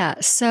 Yeah.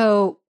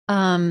 So,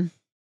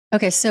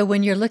 okay. So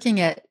when you're looking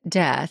at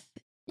death,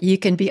 you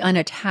can be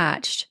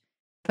unattached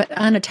But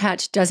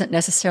unattached doesn't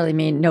necessarily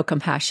mean no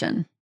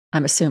compassion,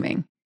 I'm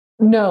assuming.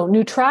 No,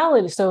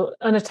 neutrality. So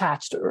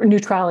unattached, or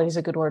neutrality is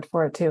a good word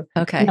for it too.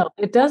 Okay. No,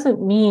 it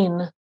doesn't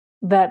mean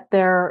that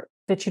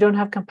that you don't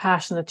have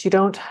compassion, that you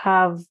don't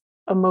have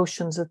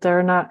emotions, that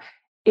they're not.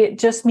 It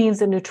just means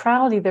that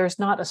neutrality, there's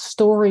not a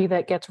story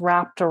that gets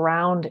wrapped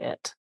around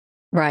it.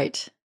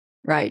 Right.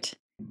 Right.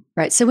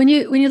 Right. So when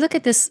you look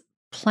at this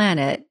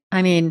planet,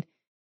 I mean,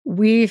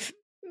 we've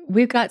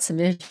we've got some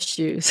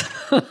issues.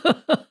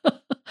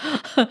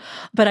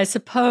 But I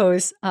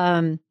suppose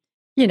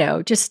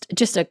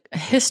just a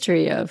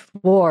history of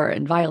war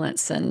and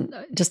violence and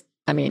just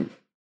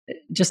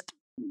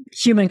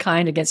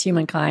humankind against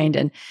humankind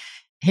and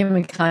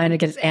humankind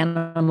against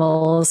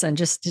animals and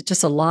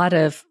just a lot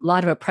of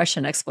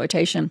oppression,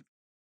 exploitation.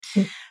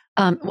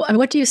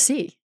 What do you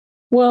see?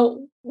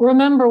 Well,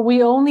 remember,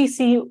 we only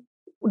see,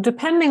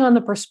 depending on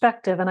the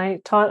perspective, and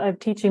I'm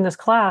teaching this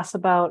class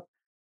about,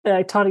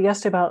 I taught it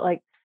yesterday about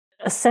like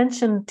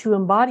ascension to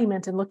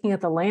embodiment and looking at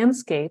the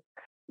landscape.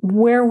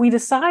 Where we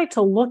decide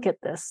to look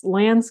at this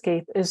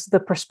landscape is the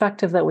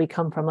perspective that we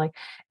come from. Like,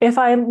 if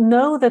I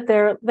know that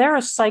there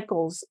are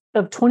cycles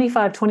of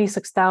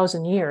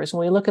 26,000 years,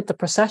 when we look at the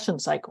precession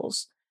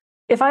cycles,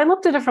 if I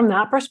looked at it from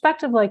that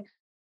perspective, like,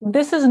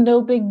 this is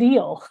no big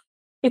deal.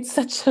 It's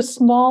such a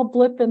small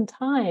blip in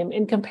time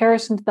in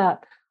comparison to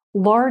that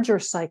larger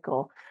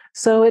cycle.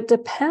 So it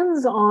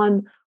depends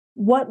on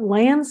what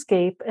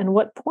landscape and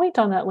what point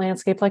on that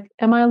landscape. Like,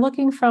 am I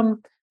looking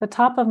from the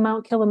top of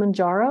Mount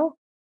Kilimanjaro?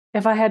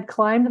 If I had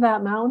climbed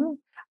that mountain,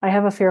 I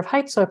have a fear of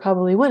heights, so I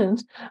probably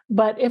wouldn't.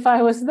 But if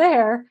I was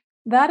there,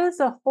 that is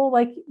a whole,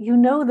 like,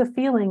 the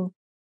feeling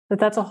that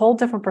that's a whole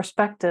different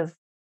perspective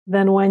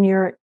than when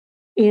you're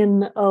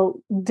in a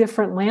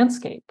different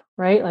landscape,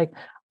 right? Like,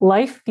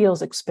 life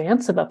feels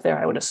expansive up there,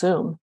 I would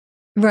assume.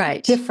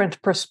 Right. Different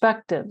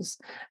perspectives.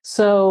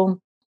 So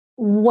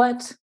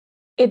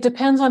it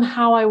depends on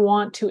how I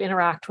want to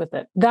interact with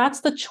it.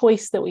 That's the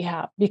choice that we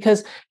have,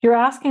 because you're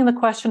asking the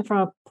question from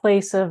a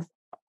place of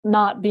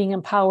not being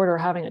empowered or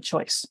having a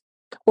choice,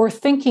 or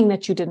thinking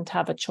that you didn't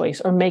have a choice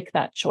or make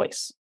that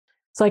choice.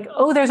 It's like,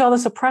 oh, there's all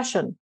this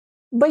oppression,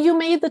 but you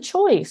made the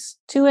choice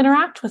to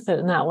interact with it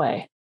in that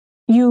way.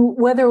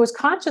 Whether it was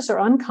conscious or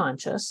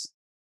unconscious,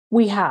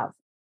 we have.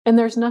 And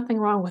there's nothing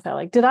wrong with that.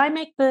 Like,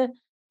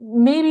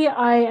 maybe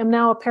I am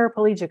now a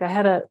paraplegic. I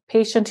had a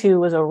patient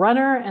who was a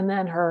runner, and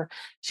then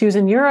she was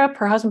in Europe,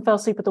 her husband fell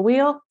asleep at the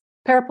wheel,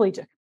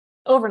 paraplegic,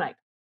 overnight.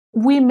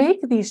 We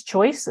make these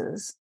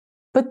choices,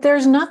 but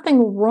there's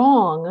nothing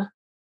wrong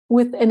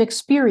with an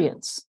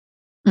experience.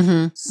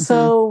 Mm-hmm,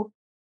 so,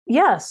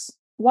 yes,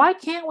 why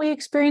can't we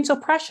experience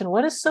oppression?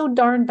 What is so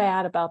darn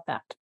bad about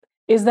that?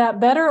 Is that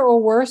better or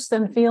worse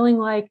than feeling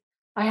like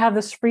I have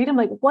this freedom?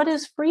 Like, what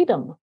is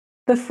freedom?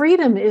 The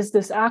freedom is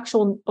this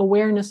actual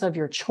awareness of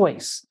your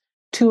choice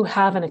to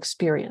have an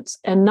experience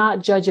and not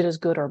judge it as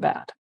good or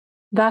bad.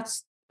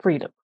 That's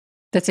freedom.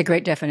 That's a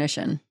great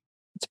definition.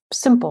 It's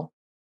simple.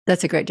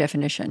 That's a great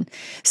definition.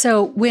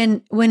 So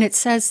when it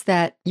says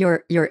that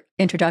your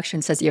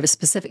introduction says you have a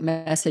specific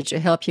message to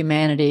help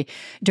humanity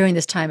during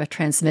this time of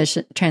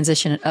transition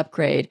and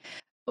upgrade,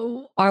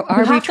 are you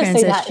we have to transitioning?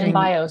 say that in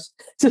bios,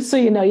 just so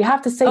you know. You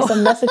have to say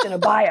some message in a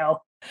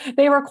bio.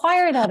 They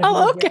require that of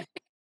you. Okay.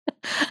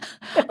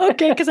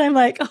 Okay, because I'm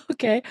like,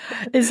 okay,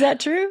 is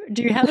that true?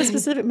 Do you have a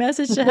specific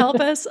message to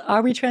help us?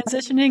 Are we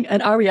transitioning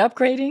and are we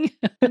upgrading?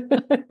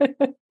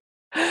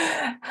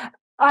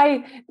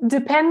 I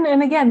depend,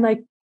 and again,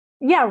 like,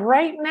 yeah,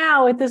 right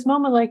now at this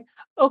moment, like,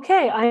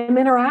 okay, I am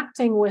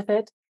interacting with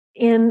it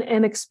in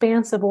an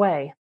expansive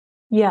way.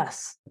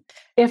 Yes.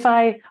 If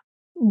I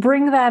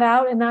bring that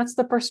out and that's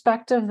the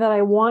perspective that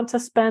I want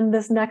to spend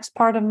this next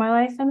part of my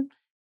life in,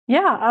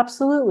 yeah,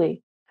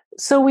 absolutely.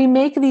 So we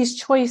make these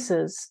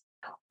choices.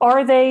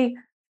 Are they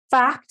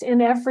fact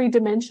in every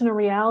dimension of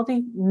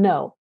reality?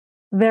 No.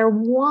 They're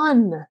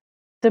one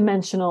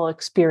dimensional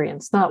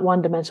experience, not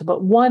one dimension,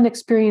 but one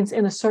experience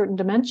in a certain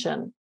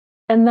dimension.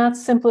 And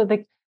that's simply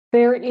like,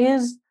 there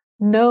is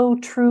no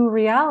true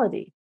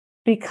reality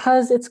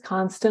because it's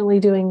constantly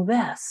doing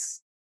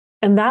this.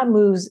 And that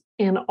moves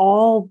in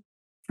all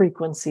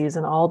frequencies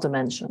and all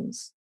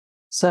dimensions.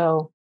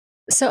 So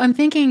I'm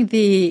thinking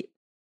the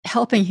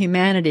helping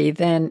humanity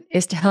then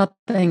is to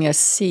helping us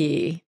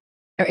see,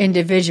 or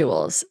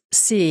individuals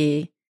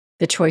see,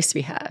 the choice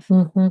we have.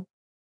 Mm-hmm.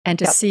 And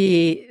to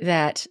see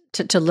that,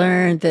 to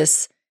learn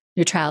this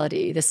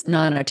neutrality, this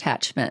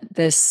non-attachment,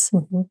 this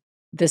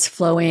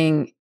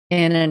flowing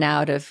in and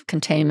out of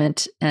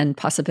containment and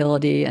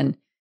possibility and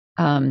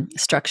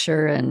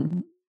structure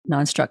and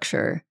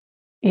non-structure.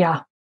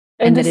 Yeah.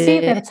 And to see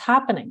that it's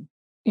happening.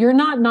 You're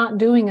not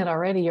doing it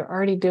already. You're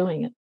already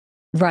doing it.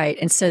 Right.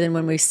 And so then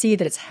when we see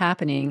that it's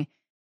happening,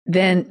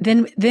 then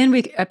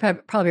we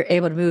probably are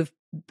able to move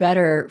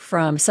better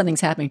from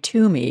something's happening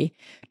to me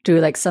to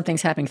like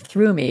something's happening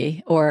through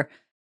me, or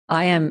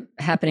I am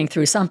happening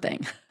through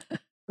something.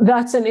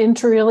 That's an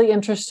really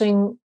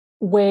interesting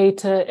way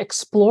to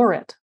explore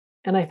it.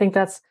 And I think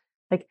that's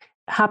like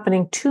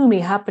happening to me,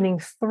 happening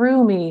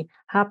through me,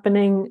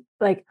 happening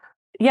like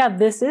yeah,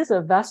 this is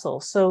a vessel.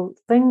 So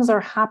things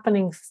are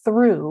happening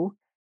through,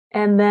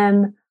 and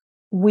then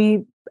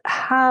we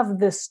have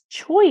this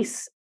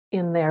choice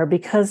in there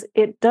because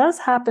it does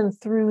happen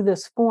through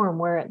this form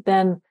where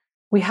then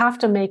we have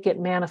to make it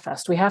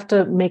manifest. We have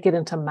to make it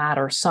into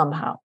matter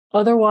somehow.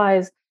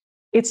 Otherwise,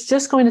 it's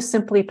just going to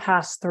simply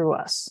pass through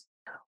us.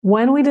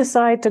 When we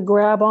decide to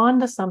grab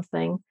onto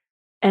something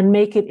and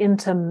make it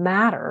into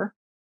matter,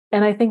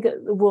 and I think,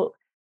 well,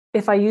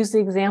 if I use the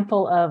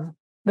example of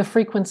the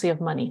frequency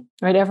of money,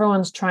 right?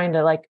 Everyone's trying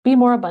to like be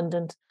more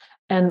abundant,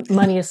 and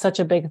money is such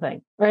a big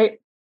thing, right?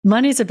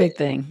 Money's a big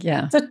thing.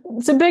 Yeah.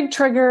 It's a big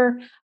trigger.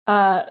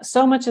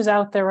 So much is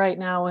out there right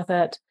now with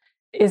it,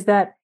 is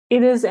that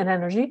it is an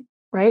energy,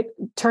 right?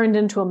 Turned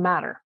into a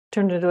matter,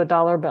 turned into a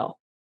dollar bill.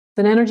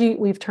 It's an energy,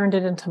 we've turned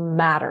it into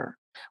matter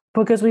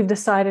because we've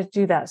decided to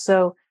do that.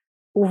 So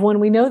when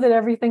we know that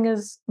everything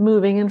is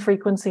moving in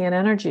frequency and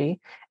energy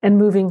and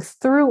moving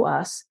through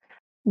us,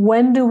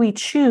 when do we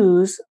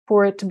choose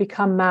for it to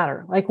become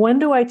matter? Like, when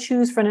do I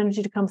choose for an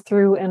energy to come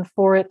through and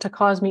for it to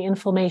cause me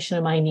inflammation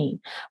in my knee?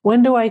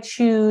 When do I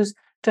choose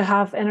to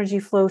have energy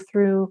flow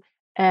through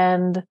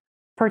and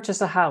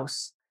purchase a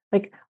house?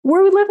 Like, we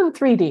live in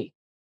 3D.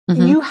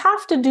 Mm-hmm. You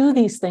have to do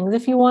these things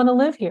if you want to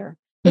live here.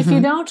 If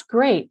you don't,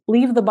 great,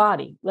 leave the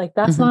body. Like,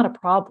 that's not a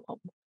problem.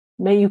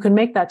 You can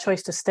make that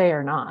choice to stay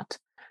or not.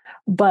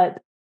 But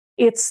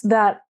it's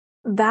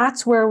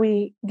that's where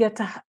we get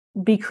to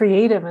be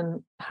creative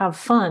and have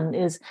fun,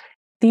 is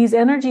these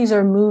energies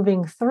are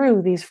moving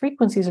through, these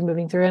frequencies are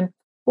moving through. And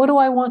what do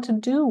I want to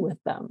do with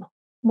them?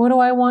 What do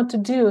I want to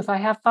do? If I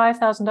have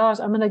 $5,000,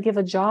 I'm going to give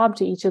a job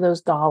to each of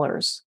those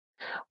dollars.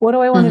 What do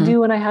I want to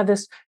do when I have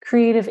this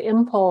creative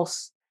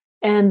impulse?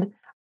 And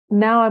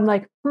now I'm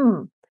like,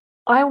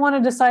 I want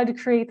to decide to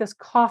create this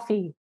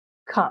coffee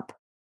cup,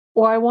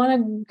 or I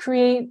want to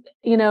create,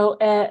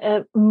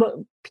 a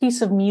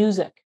piece of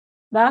music.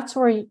 That's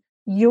where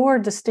your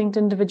distinct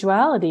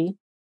individuality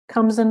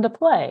comes into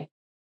play.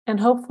 And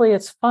hopefully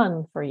it's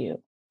fun for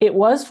you. It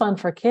was fun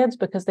for kids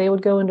because they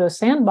would go into a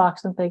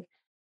sandbox and think,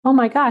 oh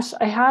my gosh,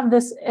 I have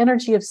this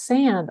energy of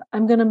sand.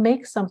 I'm going to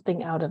make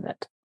something out of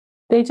it.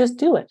 They just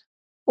do it.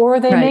 Or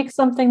they make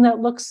something that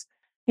looks,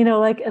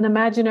 like an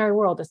imaginary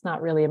world. It's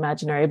not really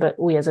imaginary, but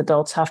we as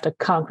adults have to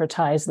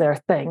concretize their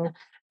thing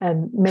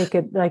and make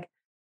it like,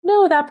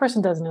 no, that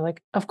person doesn't.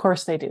 Like, of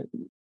course they do.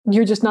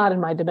 You're just not in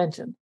my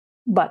dimension.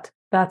 But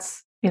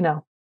that's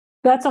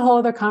a whole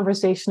other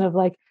conversation of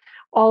like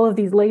all of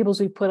these labels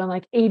we put on,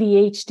 like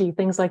ADHD,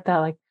 things like that.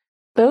 Like,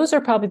 those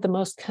are probably the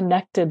most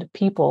connected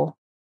people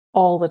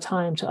all the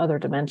time to other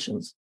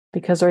dimensions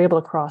because they're able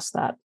to cross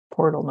that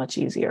portal much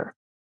easier.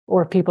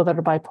 Or people that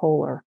are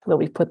bipolar, that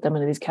we put them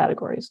into these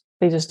categories.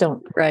 They just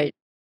don't. Right.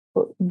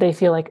 They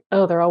feel like,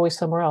 oh, they're always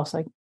somewhere else.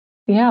 Like,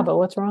 yeah, but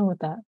what's wrong with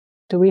that?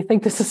 Do we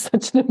think this is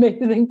such an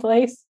amazing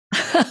place?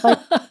 Like,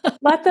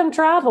 let them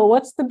travel.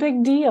 What's the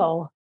big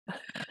deal?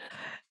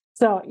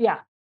 So, yeah.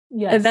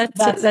 Yes,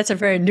 that's a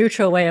very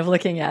neutral way of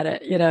looking at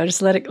it.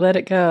 Just let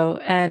it go.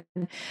 And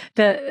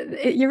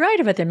you're right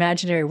about the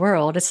imaginary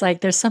world. It's like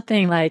there's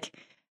something like,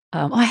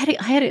 I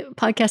had a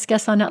podcast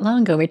guest on not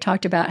long ago. We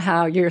talked about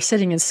how you're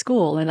sitting in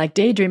school and like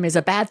daydreaming is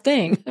a bad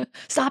thing.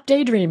 Stop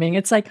daydreaming.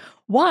 It's like,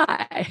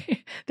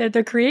 why?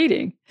 They're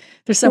creating.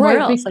 They're somewhere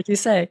else, like you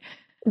say.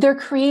 They're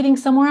creating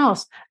somewhere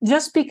else.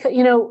 Just because,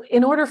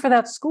 in order for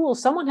that school,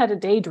 someone had to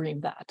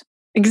daydream that.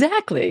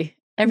 Exactly.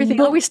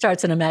 Everything always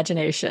starts in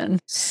imagination.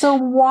 So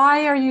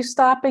why are you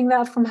stopping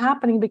that from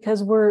happening?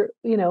 Because we're,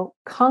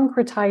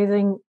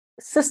 concretizing,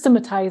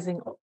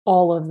 systematizing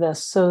all of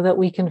this so that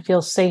we can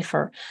feel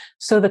safer.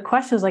 So the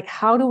question is like,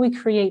 how do we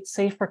create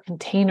safer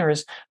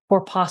containers for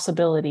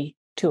possibility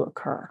to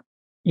occur?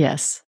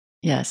 Yes.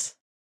 Yes.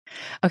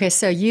 Okay.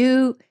 So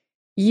you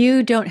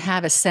don't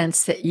have a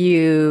sense that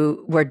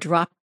you were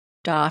dropped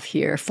off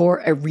here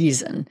for a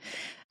reason.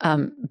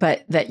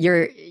 But that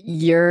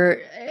you're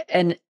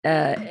an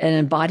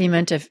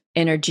embodiment of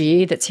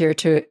energy that's here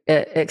to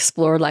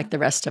explore like the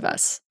rest of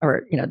us,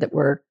 or that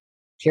we're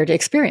here to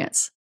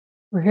experience.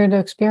 We're here to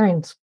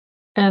experience.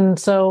 And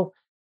so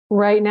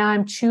right now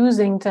I'm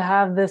choosing to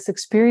have this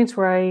experience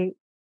where I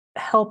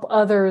help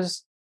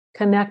others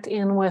connect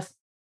in with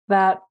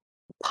that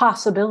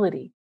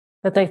possibility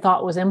that they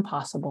thought was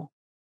impossible,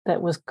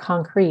 that was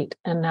concrete,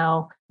 and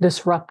now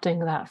disrupting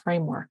that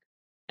framework.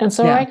 And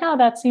so right now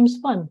that seems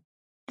fun.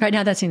 Right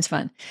now, that seems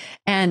fun.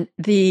 And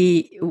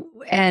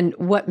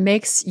what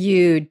makes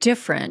you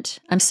different?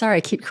 I'm sorry,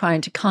 I keep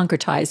trying to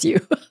concretize you,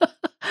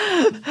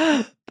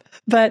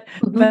 but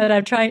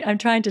I'm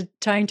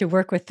trying to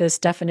work with this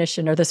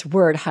definition or this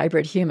word,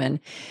 hybrid human.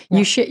 Yeah.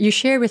 You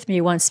shared with me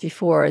once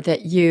before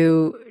that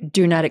you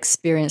do not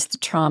experience the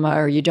trauma,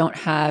 or you don't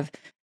have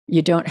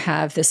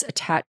this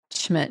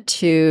attachment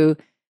to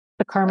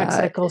the karmic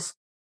cycles.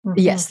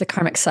 Yes, the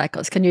karmic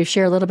cycles. Can you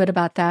share a little bit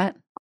about that?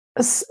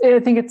 I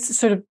think it's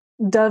sort of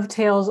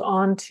dovetails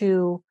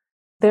onto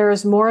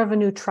there's more of a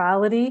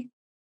neutrality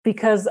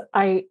because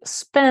I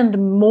spend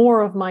more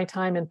of my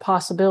time in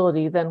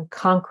possibility than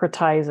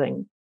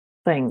concretizing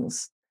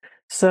things.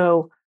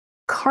 So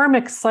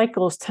karmic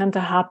cycles tend to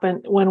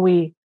happen when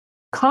we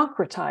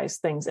concretize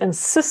things and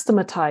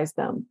systematize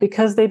them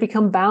because they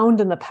become bound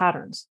in the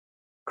patterns.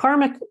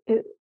 Karma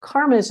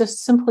is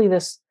just simply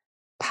this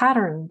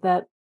pattern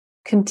that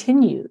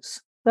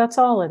continues. That's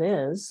all it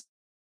is.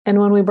 And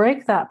when we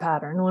break that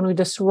pattern, when we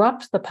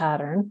disrupt the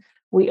pattern,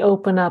 we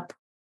open up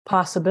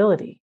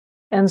possibility.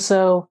 And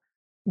so,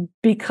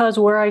 because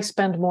where I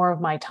spend more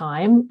of my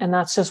time, and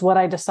that's just what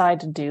I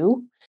decide to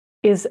do,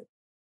 is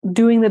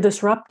doing the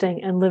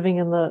disrupting and living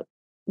in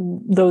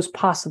those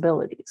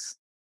possibilities.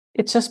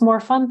 It's just more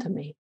fun to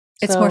me.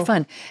 It's more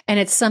fun. And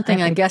it's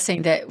something I'm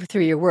guessing that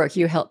through your work,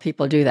 you help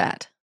people do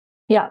that.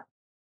 Yeah.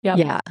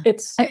 Yeah.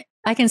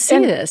 I can see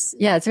this.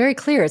 Yeah, it's very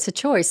clear. It's a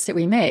choice that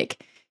we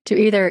make to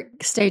either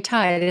stay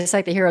tied. It's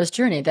like the hero's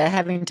journey, that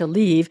having to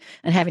leave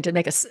and having to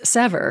make a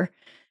sever,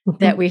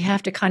 that we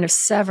have to kind of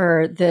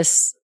sever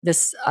this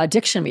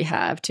addiction we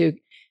have to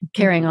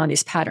carrying on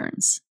these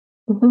patterns.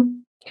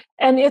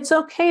 And it's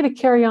okay to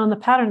carry on the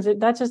patterns.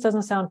 That just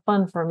doesn't sound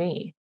fun for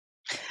me.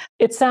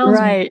 It sounds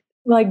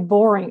like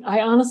boring.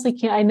 I honestly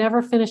can't. I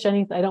never finish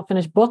anything. I don't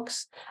finish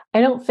books.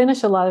 I don't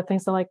finish a lot of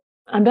things. I'm like,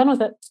 I'm done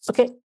with it.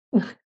 Okay.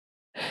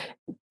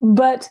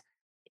 But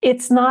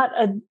it's not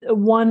a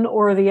one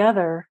or the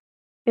other.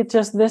 It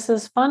just, this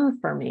is fun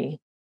for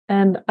me.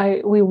 And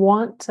we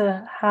want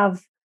to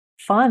have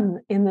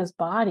fun in this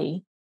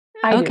body.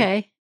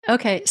 Okay.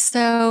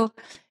 So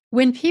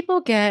when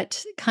people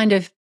get kind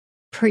of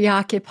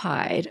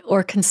preoccupied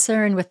or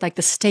concerned with like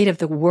the state of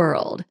the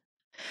world,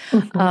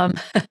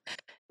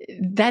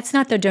 that's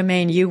not the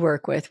domain you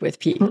work with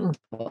people.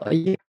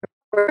 You're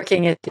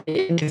working at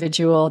the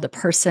individual, the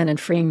person, and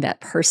freeing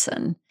that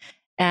person.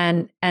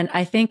 And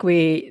I think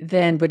we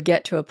then would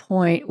get to a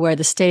point where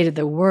the state of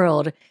the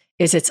world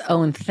is its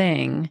own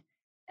thing,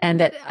 and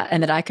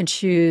that I can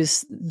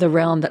choose the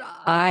realm that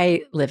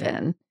I live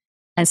in.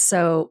 And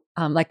so,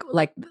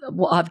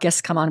 we'll have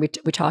guests come on. We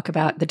talk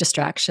about the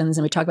distractions,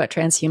 and we talk about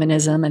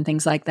transhumanism and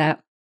things like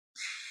that.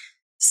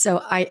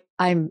 So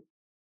I'm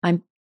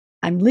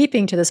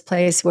leaping to this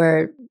place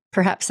where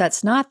perhaps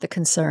that's not the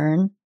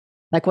concern,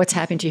 like what's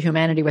happening to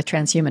humanity with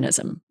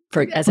transhumanism,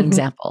 as an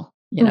example,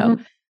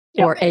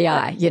 or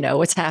AI,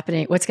 what's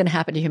going to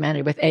happen to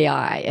humanity with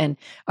AI, and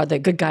are the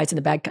good guys and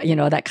the bad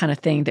guys, that kind of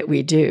thing that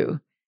we do.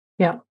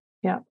 Yeah.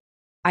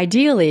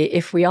 Ideally,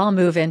 if we all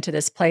move into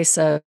this place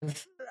of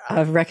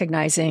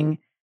recognizing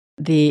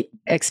the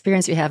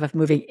experience we have of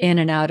moving in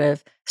and out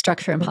of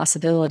structure and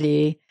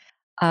possibility,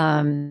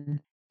 and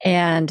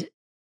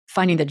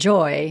finding the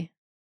joy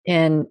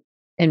in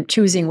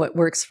choosing what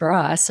works for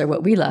us or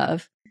what we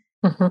love,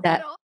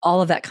 that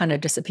all of that kind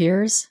of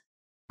disappears.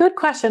 Good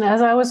question.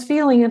 As I was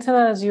feeling into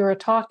that as you were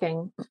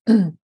talking,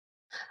 the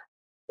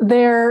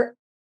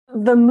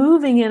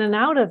moving in and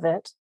out of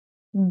it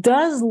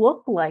does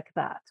look like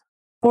that.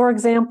 For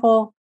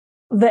example,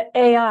 the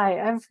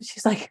AI,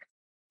 she's like,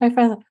 my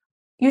friend's like,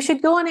 you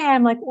should go on AI.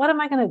 I'm like, what am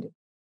I going to do?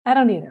 I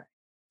don't either.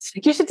 She's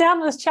like, you should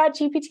download this Chat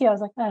GPT. I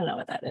was like, I don't know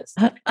what that is.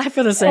 I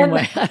feel the same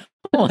way. I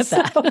don't want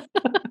that.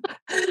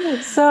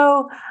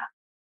 So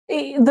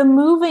the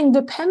moving,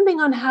 depending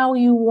on how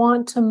you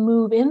want to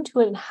move into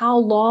it and how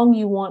long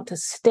you want to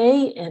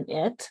stay in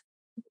it,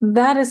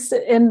 that is,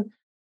 and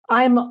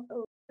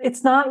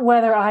it's not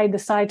whether I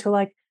decide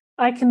to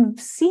I can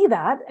see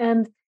that.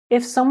 And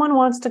if someone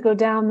wants to go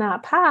down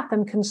that path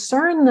and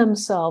concern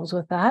themselves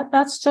with that,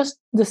 that's just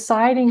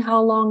deciding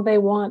how long they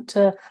want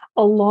to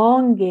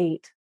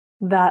elongate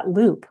that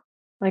loop.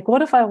 Like,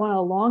 what if I want to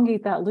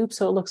elongate that loop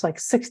so it looks like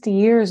 60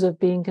 years of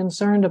being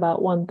concerned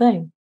about one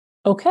thing?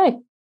 Okay,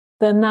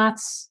 then I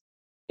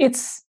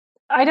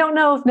don't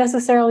know if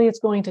necessarily it's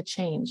going to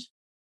change.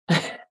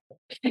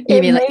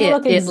 It may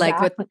look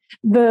exactly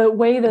the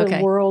way the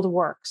world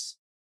works,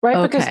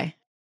 right? Because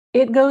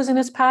it goes in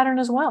its pattern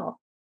as well.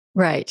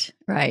 Right.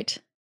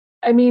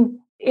 I mean,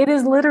 it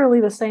is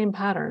literally the same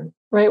pattern,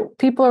 right?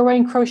 People are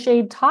wearing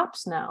crocheted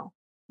tops now.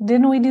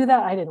 Didn't we do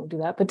that? I didn't do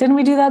that, but didn't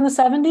we do that in the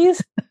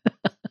 70s?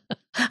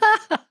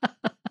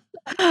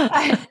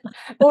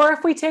 Or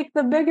if we take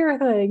the bigger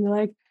thing,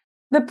 like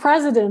the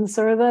presidents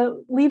or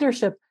the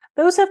leadership,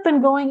 those have been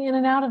going in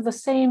and out of the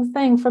same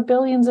thing for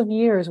billions of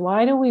years.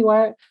 Why do we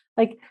wear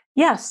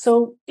yes?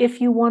 So if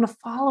you want to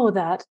follow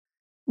that,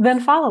 then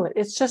follow it.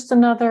 It's just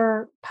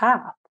another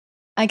path.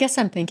 I guess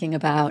I'm thinking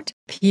about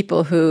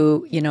people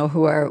who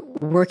are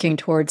working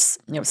towards,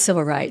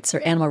 civil rights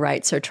or animal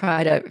rights, or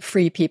try to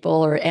free people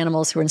or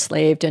animals who are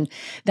enslaved, and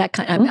that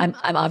kind.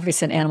 I'm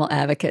obviously an animal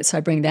advocate, so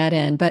I bring that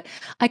in. But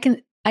I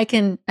can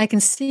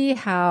see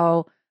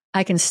how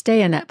I can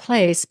stay in that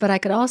place, but I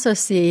could also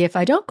see if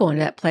I don't go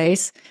into that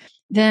place,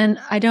 then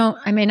I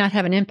may not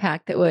have an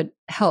impact that would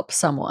help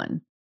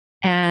someone.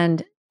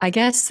 And I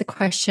guess the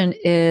question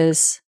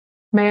is,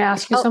 may I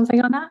ask you something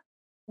on that?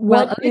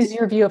 What is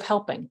your view of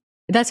helping?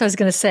 That's what I was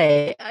going to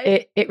say.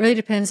 It really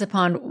depends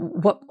upon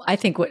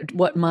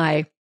what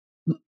my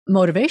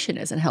motivation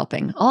is in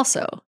helping.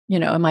 Also,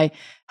 am I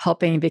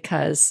helping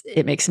because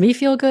it makes me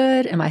feel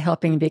good? Am I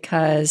helping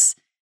because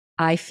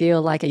I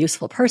feel like a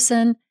useful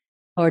person?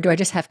 Or do I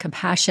just have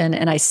compassion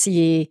and I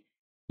see,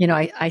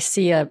 I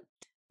see a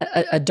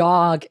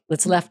dog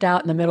that's left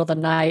out in the middle of the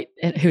night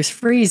and who's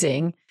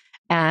freezing,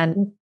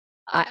 and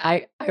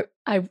I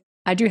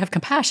do have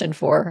compassion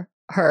for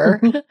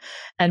her,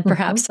 and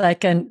perhaps I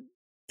can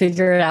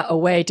figure out a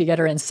way to get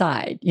her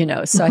inside.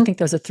 So I think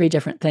those are three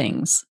different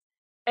things.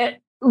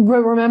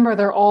 Remember,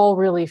 they're all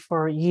really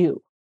for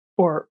you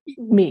or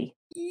me.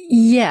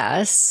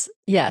 Yes,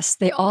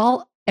 they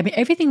all. I mean,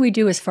 everything we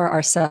do is for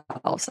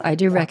ourselves. I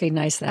do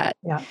recognize that.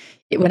 Yeah.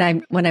 When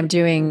I'm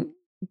doing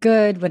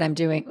good, when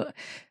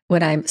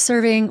I'm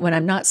serving, when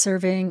I'm not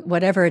serving,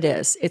 whatever it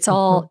is, it's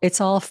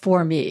all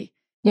for me.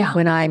 Yeah.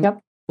 When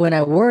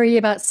I worry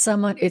about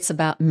someone, it's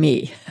about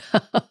me.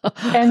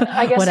 And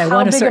I guess when I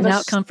want a certain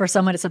outcome for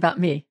someone, it's about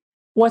me.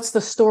 What's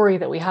the story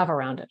that we have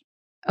around it?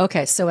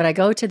 Okay, so when I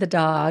go to the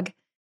dog,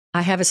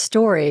 I have a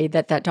story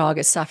that dog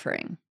is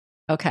suffering.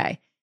 Okay.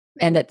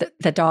 And that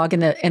the dog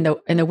in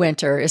the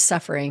winter is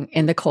suffering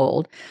in the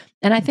cold.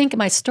 And I think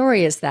my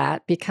story is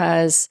that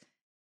because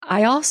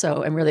I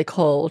also am really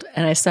cold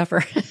and I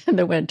suffer in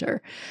the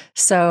winter.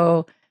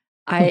 So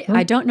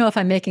I don't know if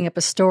I'm making up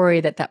a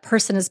story that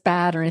person is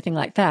bad or anything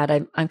like that.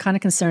 I'm kind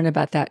of concerned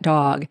about that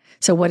dog.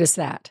 So what is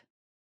that?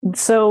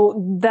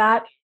 So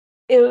that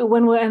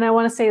and I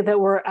want to say that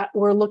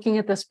we're looking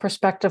at this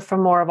perspective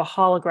from more of a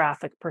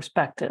holographic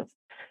perspective.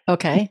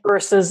 Okay.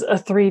 Versus a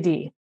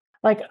 3D.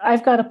 Like,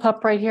 I've got a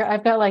pup right here.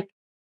 I've got like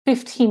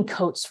 15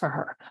 coats for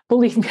her.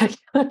 Believe me,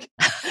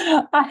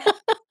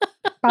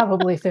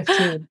 probably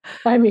 15.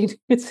 I mean,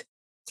 it's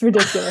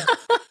ridiculous.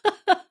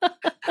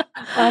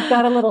 I've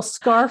got a little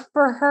scarf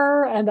for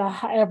her and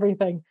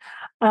everything.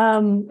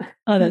 Oh,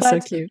 that's so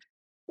cute.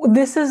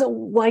 This is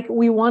like,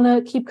 we want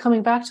to keep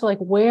coming back to, like,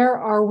 where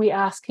are we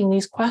asking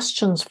these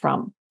questions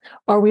from?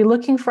 Are we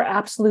looking for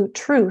absolute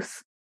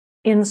truth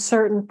in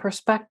certain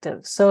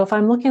perspectives? So if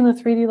I'm looking at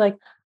the 3D, like,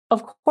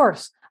 of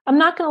course, I'm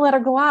not going to let her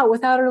go out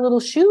without her little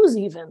shoes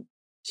even.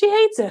 She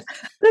hates it.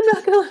 I'm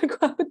not going to let her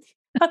go out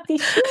without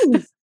these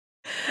shoes.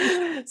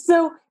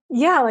 So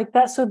yeah, like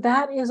that. So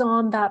that is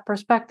on that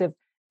perspective.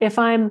 If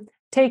I'm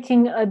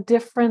taking a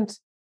different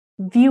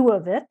view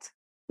of it,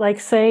 like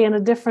say in a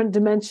different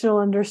dimensional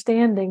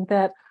understanding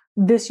that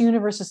this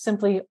universe is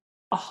simply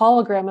a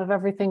hologram of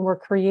everything we're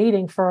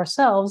creating for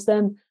ourselves,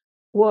 then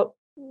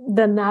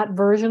that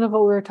version of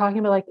what we were talking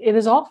about, like, it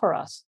is all for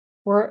us.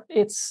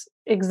 It's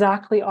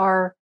exactly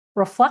our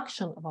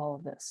reflection of all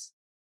of this.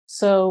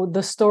 So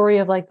the story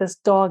of, like, this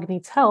dog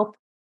needs help,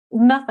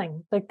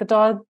 nothing. Like, the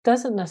dog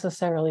doesn't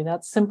necessarily.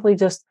 That's simply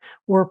just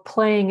we're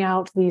playing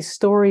out these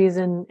stories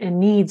and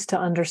needs to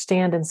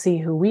understand and see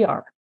who we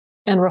are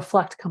and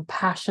reflect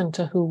compassion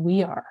to who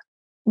we are.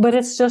 But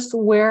it's just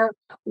where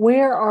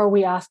are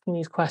we asking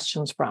these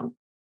questions from?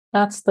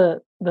 That's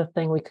the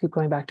thing we keep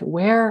going back to.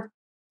 Where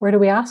do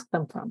we ask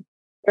them from?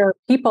 Where are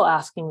people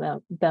asking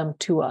them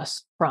to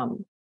us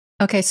from?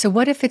 Okay, so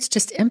what if it's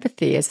just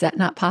empathy? Is that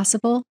not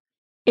possible?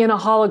 In a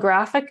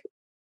holographic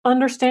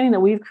understanding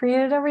that we've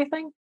created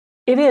everything?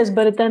 It is,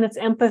 but then it's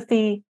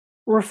empathy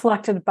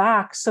reflected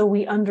back so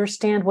we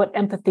understand what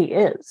empathy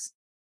is.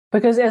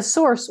 Because as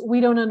source,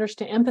 we don't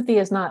understand. Empathy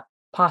is not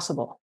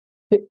possible,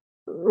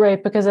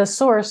 right? Because as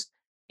source,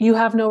 you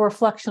have no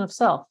reflection of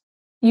self.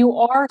 You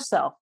are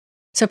self.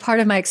 So part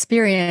of my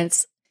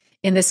experience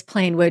in this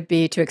plane would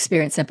be to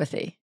experience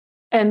empathy.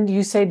 And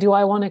you say, do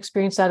I want to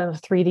experience that in a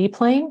 3D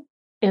plane,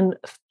 in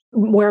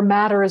where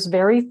matter is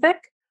very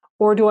thick?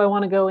 Or do I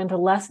want to go into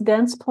less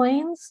dense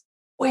planes?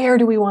 Where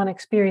do we want to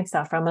experience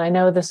that from? And I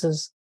know this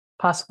is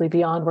possibly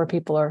beyond where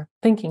people are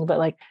thinking, but,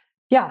 like,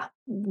 yeah,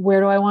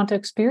 where do I want to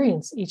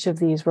experience each of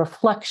these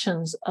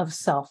reflections of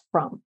self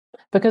from?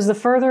 Because the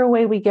further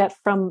away we get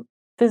from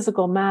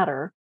physical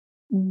matter,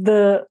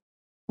 the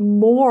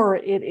more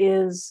it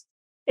is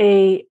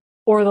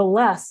or the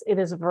less it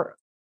is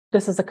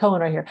this is a koan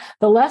right here.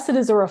 The less it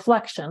is a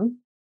reflection,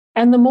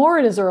 and the more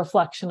it is a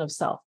reflection of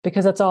self,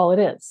 because that's all it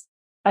is.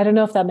 I don't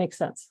know if that makes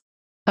sense.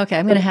 Okay,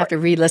 I'm going to have to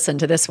re-listen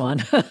to this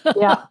one.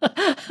 Yeah,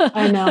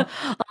 I know.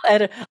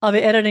 I'll be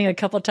editing a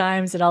couple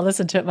times, and I'll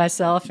listen to it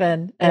myself.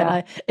 And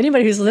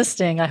anybody who's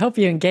listening, I hope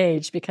you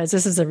engage, because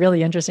this is a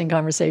really interesting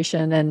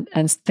conversation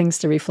and things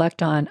to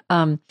reflect on.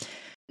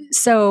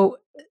 So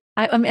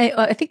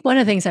I think one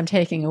of the things I'm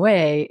taking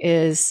away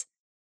is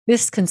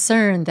this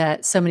concern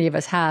that so many of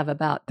us have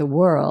about the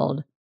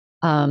world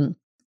can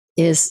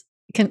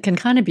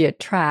kind of be a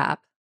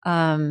trap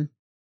of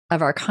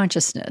our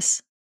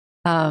consciousness.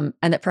 And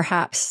that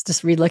perhaps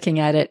just relooking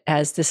at it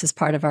as this is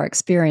part of our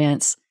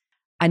experience.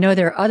 I know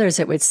there are others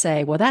that would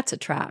say, well, that's a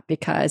trap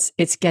because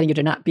it's getting you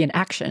to not be in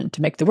action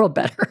to make the world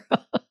better.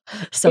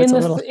 So in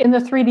the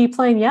 3D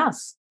plane,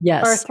 yes.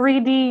 Yes. Our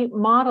 3D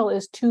model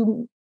is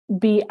to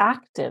be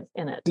active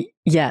in it.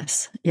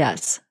 Yes.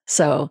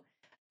 So,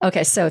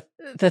 okay. So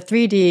the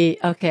 3D,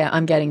 okay,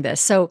 I'm getting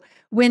this. So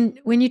when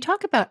you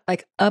talk about,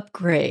 like,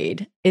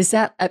 upgrade, is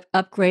that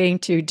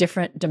upgrading to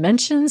different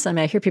dimensions? I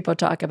mean, I hear people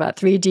talk about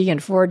 3D and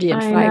 4D and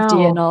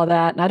 5D and all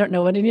that, and I don't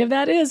know what any of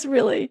that is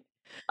really.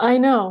 I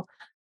know.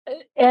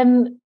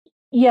 And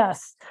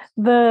yes,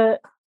 the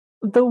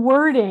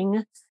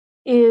wording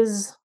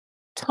is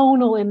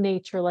tonal in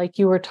nature, like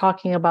you were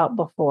talking about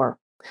before,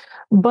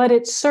 but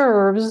it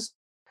serves,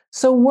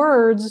 so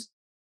words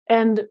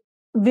and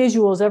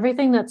visuals,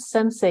 everything that's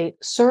sensate,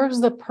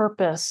 serves the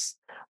purpose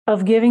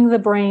of giving the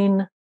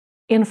brain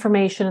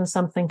information and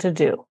something to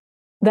do.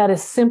 That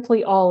is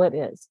simply all it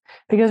is.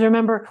 Because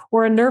remember,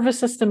 we're a nervous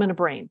system and a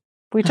brain.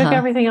 If we took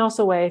everything else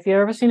away, if you've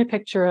ever seen a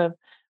picture of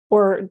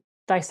or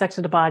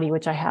dissected a body,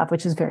 which I have,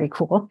 which is very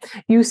cool,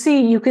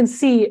 you can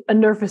see a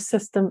nervous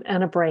system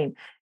and a brain.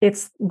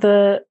 It's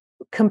the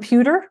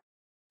computer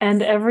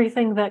and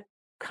everything that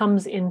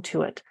comes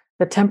into it.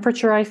 The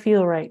temperature I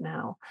feel right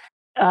now,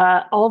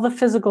 all the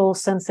physical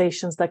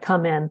sensations that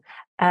come in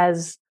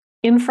as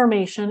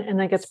information, and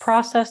that gets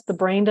processed. The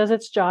brain does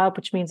its job,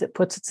 which means it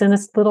puts it in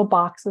its little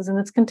boxes and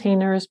its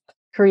containers,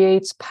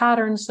 creates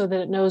patterns so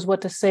that it knows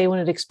what to say when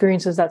it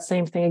experiences that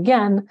same thing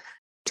again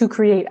to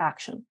create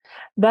action.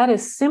 That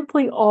is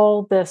simply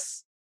all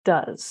this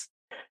does.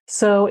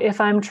 So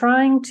if I'm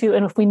trying to,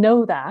 and if we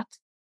know that,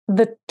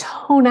 the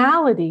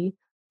tonality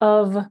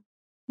of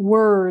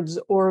words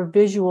or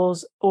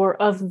visuals or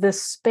of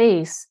this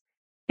space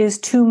is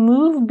to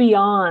move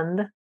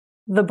beyond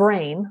the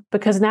brain,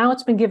 because now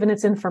it's been given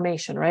its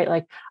information, right?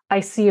 Like,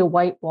 I see a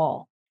white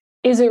wall.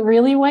 Is it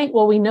really white?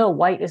 Well, we know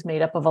white is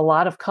made up of a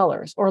lot of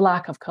colors or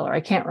lack of color. I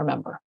can't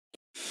remember.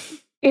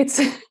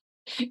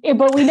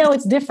 But we know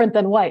it's different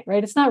than white,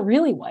 right? It's not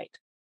really white,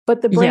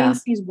 but the brain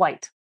sees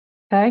white,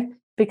 okay?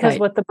 Because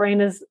what the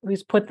brain is,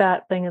 we've put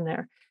that thing in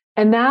there.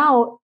 And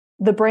now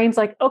the brain's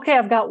like, okay,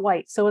 I've got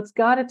white. So it's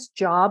got its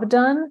job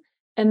done.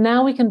 And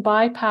now we can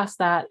bypass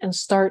that and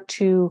start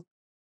to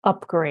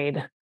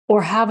upgrade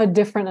or have a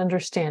different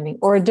understanding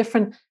or a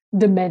different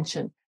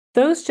dimension.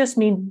 Those just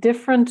mean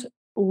different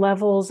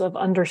levels of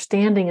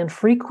understanding and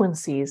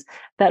frequencies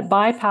that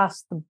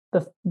bypass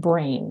the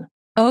brain.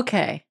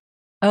 Okay.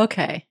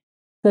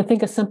 I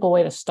think a simple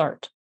way to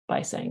start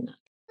by saying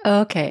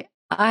that. Okay.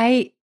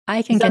 I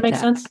can Does that get make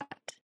that. sense?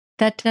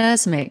 That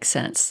does make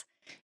sense,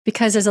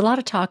 because there's a lot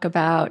of talk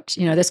about,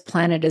 this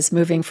planet is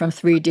moving from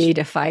 3D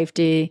to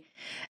 5D.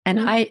 And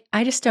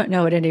I just don't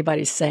know what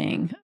anybody's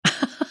saying.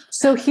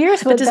 So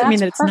here's what that doesn't mean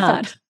that perfect. it's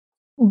not.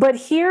 But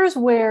here's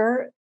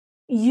where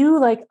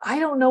I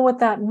don't know what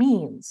that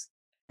means.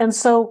 And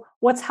so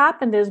what's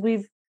happened is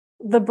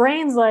the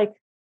brain's like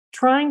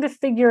trying to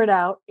figure it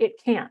out.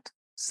 It can't.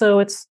 So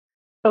it's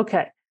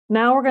okay.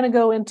 Now we're going to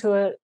go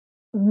into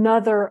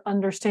another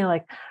understanding,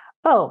 like,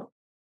 oh,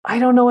 I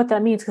don't know what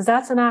that means, because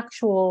that's an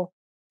actual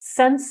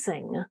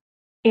sensing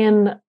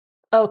in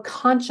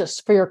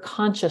for your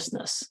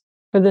consciousness,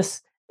 for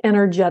this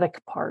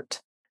energetic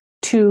part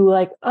to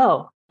like,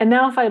 oh, and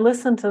now if I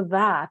listen to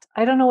that,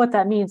 I don't know what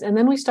that means. And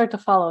then we start to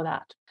follow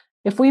that.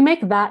 If we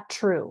make that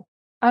true,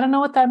 I don't know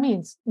what that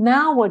means.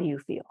 Now what do you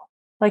feel?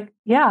 Like,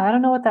 yeah, I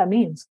don't know what that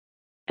means.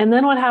 And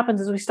then what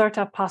happens is we start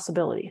to have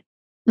possibility.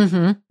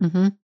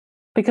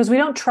 Because we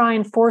don't try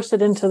and force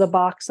it into the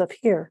box up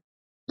here.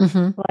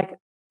 Like,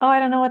 oh, I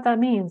don't know what that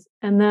means.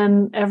 And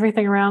then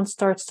everything around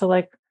starts to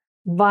like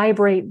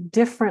vibrate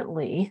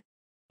differently.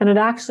 And it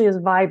actually is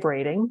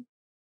vibrating.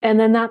 And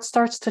then that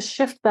starts to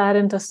shift that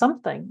into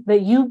something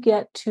that you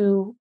get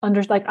to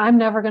understand. Like, I'm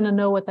never going to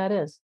know what that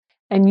is.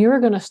 And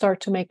you're going to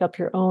start to make up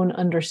your own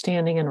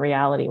understanding and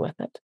reality with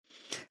it.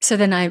 So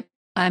then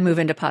I move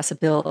into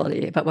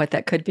possibility about what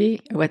that could be.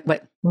 What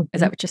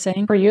is that what you're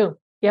saying? For you.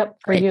 Yep.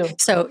 For you.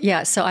 So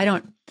so I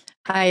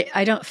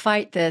don't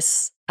fight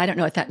this. I don't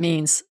know what that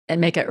means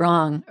and make it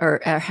wrong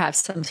or have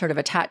some sort of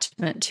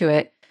attachment to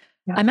it.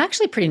 Yeah. I'm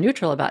actually pretty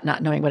neutral about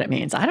not knowing what it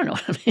means. I don't know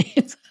what it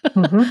means.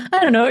 I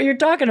don't know what you're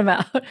talking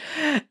about.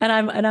 And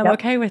I'm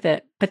okay with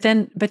it. But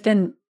then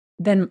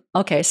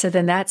okay, so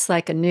then that's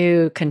like a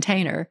new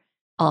container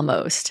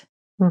almost.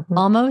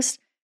 Almost.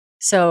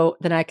 So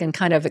then I can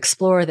kind of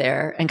explore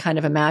there and kind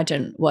of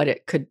imagine what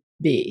it could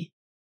be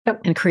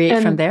and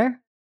create from there.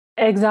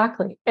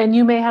 Exactly. And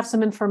you may have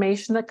some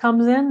information that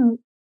comes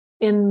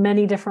in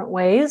many different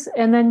ways.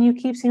 And then you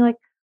keep seeing like,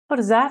 oh,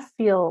 does that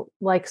feel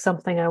like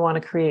something I want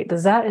to create?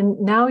 Does that, and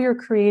now you're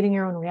creating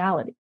your own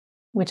reality,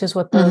 which is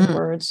what those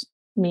words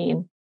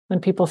mean when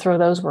people throw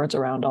those words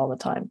around all the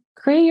time.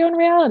 Create your own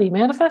reality,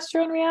 manifest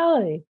your own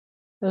reality.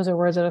 Those are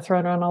words that are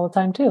thrown around all the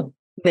time too.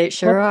 They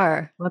sure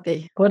are. What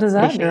does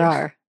that mean? They sure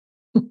are.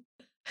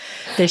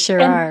 They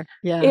sure are.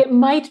 Yeah. It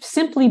might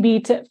simply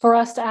be for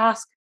us to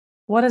ask,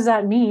 what does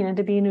that mean? And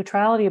to be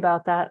neutrality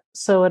about that.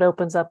 So it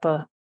opens up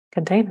a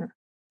container.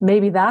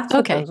 Maybe that's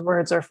what those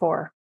words are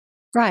for.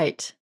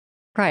 Right.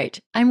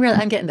 I'm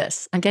getting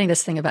this. I'm getting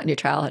this thing about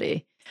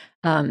neutrality.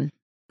 All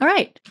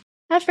right.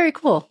 That's very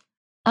cool.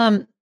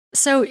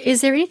 So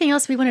is there anything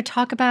else we want to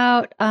talk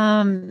about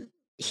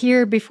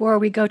here before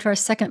we go to our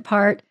second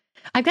part?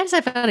 I've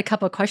got a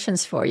couple of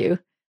questions for you.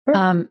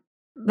 Sure.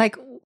 Like,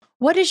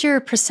 what is your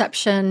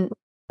perception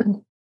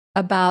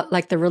about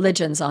like the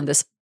religions on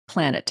this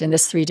planet in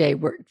this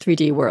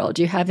 3D world?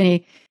 Do you have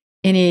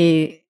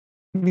any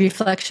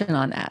reflection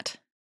on that?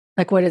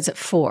 Like, what is it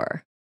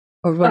for?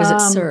 Or what does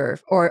it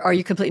serve? Or are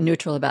you completely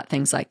neutral about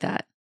things like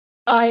that?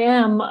 I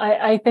am.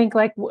 I think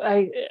like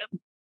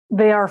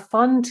they are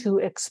fun to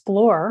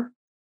explore.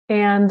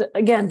 And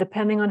again,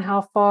 depending on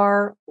how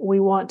far we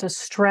want to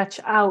stretch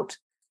out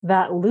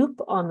that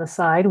loop on the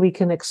side, we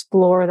can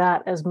explore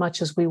that as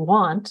much as we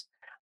want.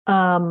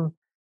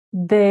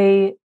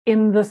 They,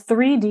 in the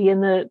 3D, in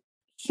the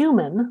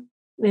human,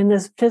 in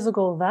this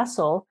physical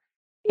vessel,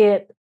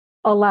 it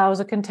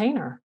allows a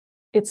container.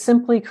 It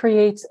simply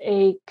creates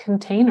a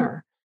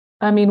container.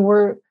 I mean,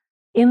 we're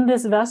in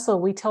this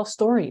vessel, we tell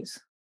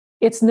stories.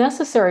 It's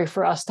necessary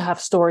for us to have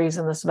stories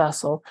in this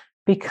vessel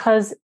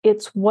because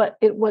it's what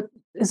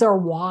is our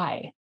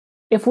why.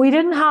 If we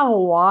didn't have a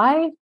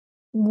why,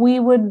 we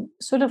would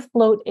sort of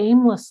float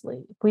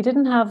aimlessly. If we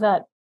didn't have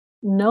that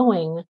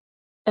knowing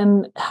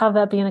and have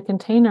that be in a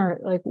container,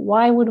 like,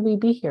 why would we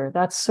be here?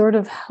 That sort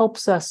of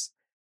helps us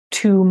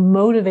to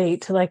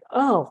motivate to like,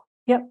 oh,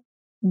 yep,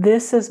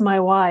 this is my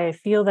why. I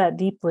feel that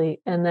deeply.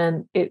 And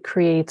then it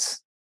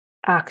creates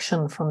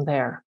action from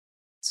there.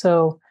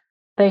 So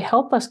they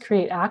help us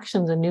create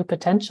actions and new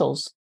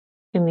potentials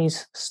in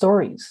these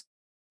stories.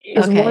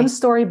 Is one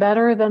story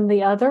better than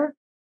the other?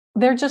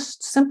 They're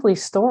just simply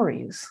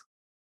stories.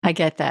 I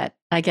get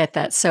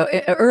that. So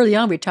early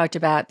on, we talked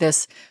about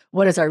this.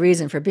 What is our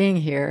reason for being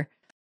here?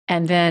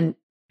 And then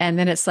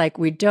it's like,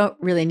 we don't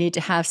really need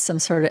to have some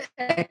sort of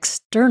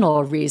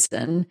external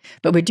reason,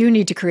 but we do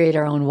need to create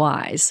our own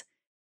whys.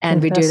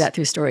 And we do that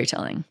through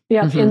storytelling.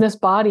 Yeah. In this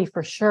body,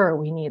 for sure,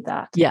 we need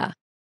that. Yeah.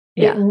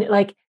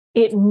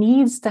 It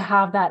needs to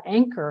have that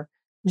anchor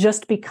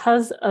just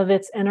because of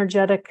its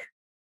energetic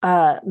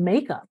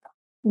makeup.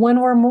 When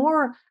we're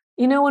more,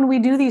 when we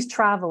do these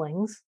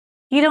travelings,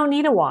 you don't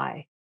need a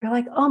why. You're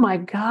like, oh my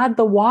God,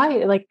 the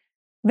why, like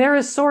there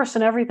is source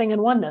and everything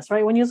in oneness,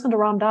 right? When you listen to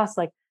Ram Dass,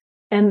 like,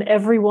 and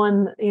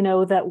everyone,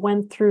 that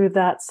went through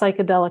that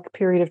psychedelic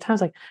period of time,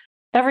 it's like,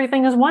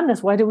 everything is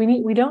oneness. Why do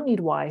we don't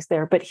need whys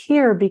there. But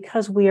here,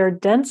 because we are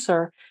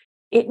denser,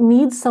 it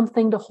needs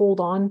something to hold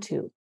on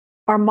to.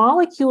 Our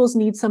molecules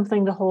need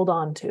something to hold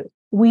on to.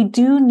 We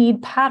do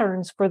need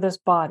patterns for this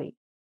body.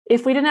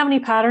 If we didn't have any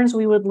patterns,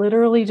 we would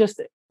literally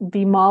just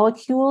be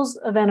molecules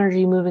of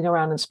energy moving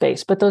around in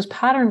space. But those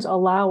patterns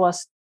allow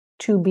us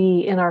to be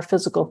in our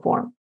physical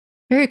form.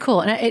 Very cool.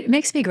 And it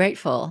makes me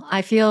grateful.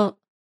 I feel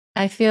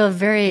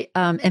very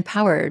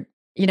empowered.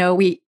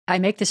 I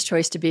make this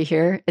choice to be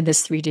here in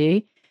this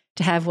 3D,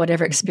 to have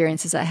whatever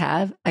experiences I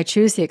have. I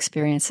choose the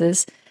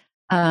experiences.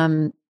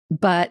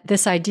 But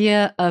this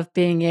idea of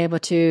being able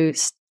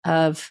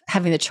of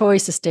having the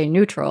choice to stay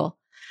neutral,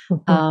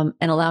 and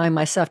allowing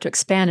myself to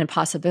expand in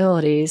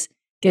possibilities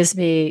gives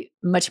me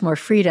much more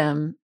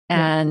freedom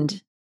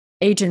and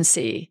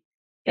agency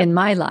in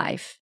my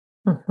life.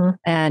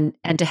 And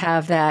to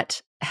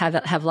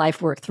have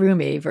life work through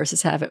me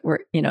versus have it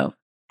work,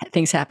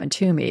 things happen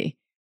to me.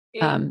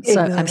 So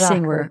I'm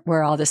seeing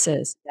where all this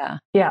is.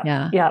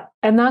 Yeah.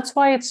 And that's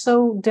why it's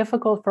so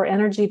difficult for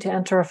energy to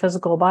enter a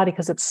physical body,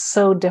 because it's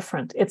so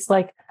different. It's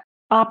like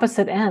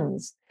opposite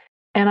ends.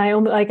 And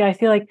I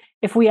feel like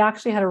if we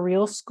actually had a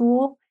real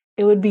school,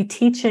 it would be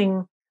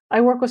teaching.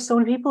 I work with so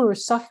many people who are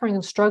suffering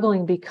and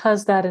struggling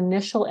because that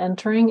initial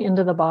entering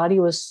into the body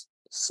is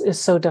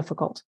so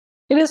difficult.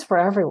 It is for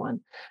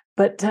everyone.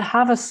 But to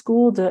have a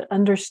school to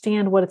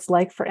understand what it's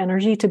like for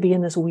energy to be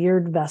in this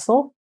weird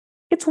vessel,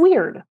 it's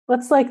weird.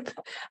 Let's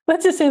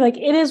just say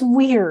it is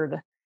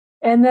weird.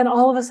 And then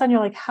all of a sudden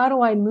you're like, how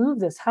do I move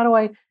this?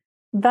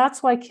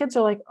 That's why kids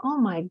are like, oh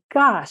my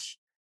gosh,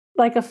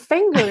 like a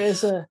finger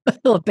is a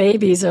little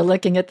babies are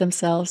looking at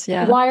themselves.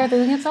 Yeah. Why are they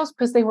looking at themselves?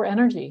 Because they were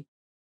energy.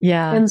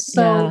 Yeah. And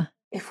so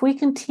if we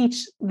can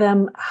teach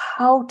them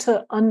how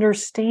to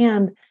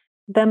understand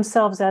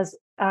themselves as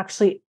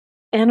actually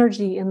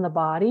energy in the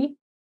body,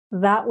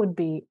 that would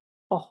be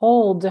a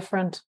whole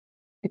different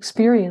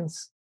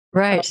experience.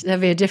 Right. That'd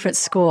be a different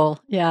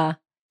school. Yeah.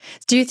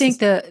 Do you think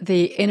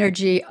the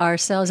energy,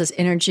 ourselves as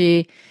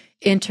energy,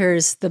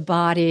 enters the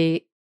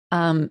body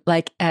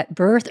like at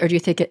birth, or do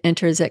you think it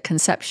enters at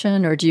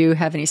conception, or do you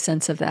have any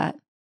sense of that?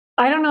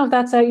 I don't know if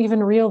that's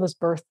even real, this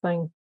birth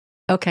thing.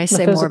 Okay,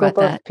 say more about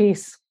that.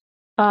 Piece.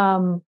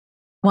 Well,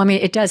 I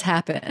mean, it does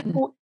happen.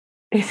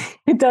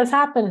 It does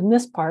happen in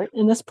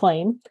this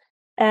plane.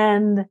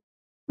 And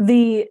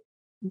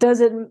does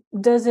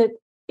it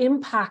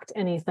impact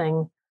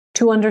anything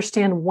to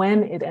understand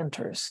when it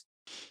enters?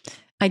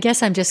 I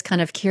guess I'm just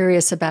kind of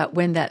curious about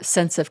when that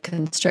sense of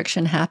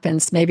constriction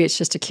happens. Maybe it's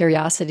just a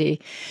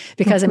curiosity,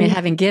 because I mean,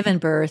 having given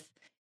birth,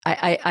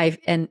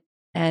 and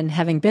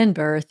having been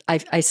birthed,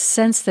 I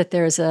sense that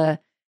there's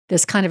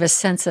kind of a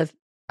sense of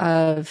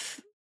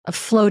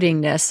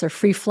floatingness or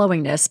free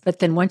flowingness. But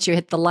then once you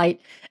hit the light,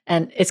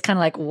 and it's kind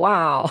of like,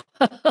 wow.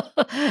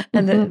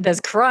 And then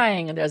there's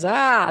crying, and there's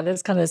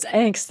kind of this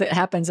angst that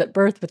happens at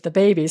birth with the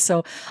baby.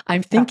 So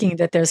I'm thinking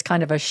that there's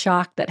kind of a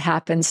shock that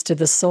happens to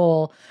the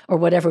soul, or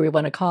whatever we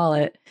want to call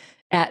it,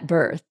 at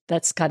birth.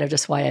 That's kind of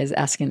just why I was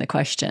asking the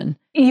question.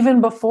 Even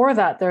before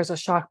that, there's a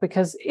shock,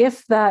 because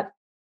if that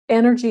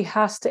energy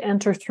has to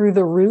enter through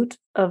the root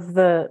of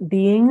the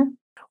being,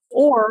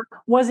 or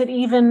was it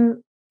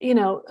even,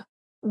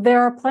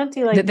 there are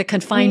plenty the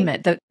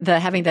confinement, the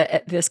having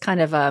this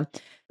kind of a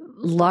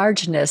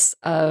largeness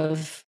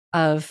of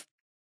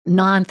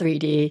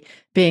non-3D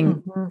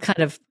being kind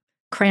of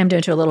crammed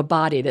into a little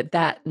body,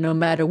 that no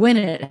matter when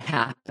it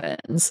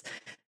happens,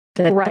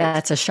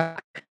 that's a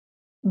shock.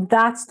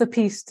 That's the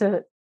piece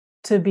to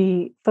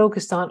be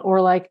focused on.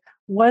 Or like,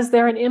 was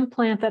there an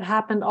implant that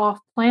happened off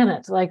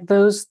planet? Like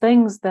those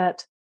things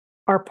that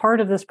are part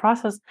of this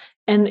process,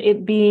 and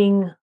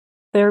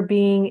there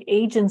being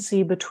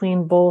agency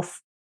between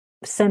both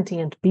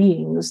sentient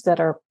beings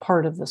that are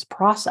part of this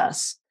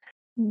process.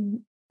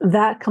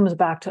 That comes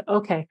back to,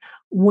 okay,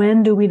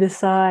 when do we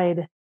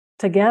decide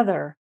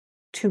together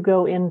to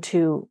go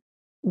into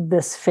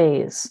this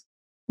phase?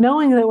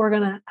 Knowing that we're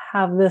going to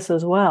have this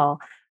as well,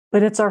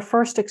 but it's our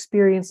first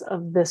experience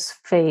of this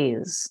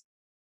phase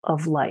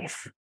of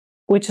life,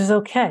 which is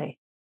okay.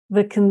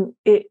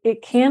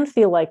 It can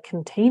feel like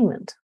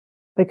containment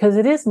because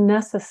it is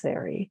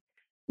necessary,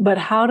 but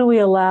how do we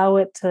allow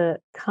it to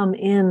come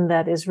in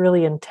that is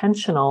really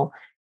intentional?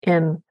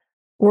 And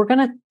we're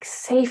going to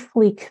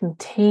safely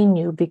contain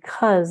you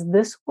because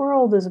this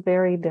world is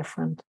very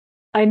different.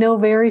 I know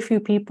very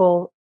few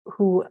people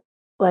who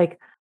like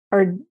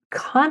are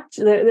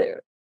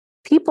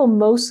people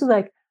mostly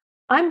like,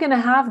 I'm going to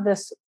have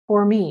this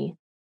for me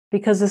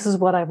because this is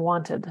what I've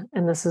wanted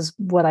and this is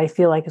what I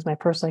feel like is my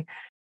personal.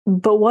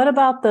 But what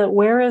about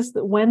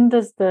when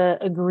does the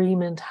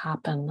agreement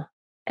happen?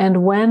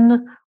 And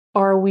when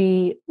are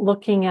we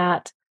looking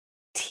at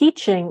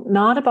teaching,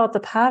 not about the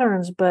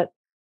patterns, but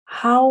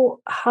how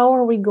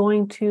are we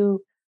going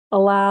to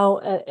allow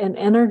an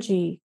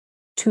energy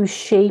to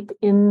shape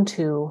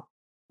into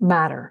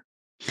matter?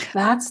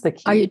 That's the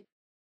key.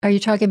 Are you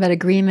talking about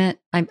agreement?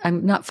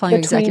 I'm not following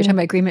exactly. You're talking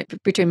about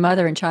agreement between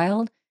mother and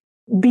child?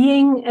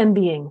 Being and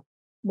being.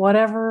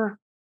 However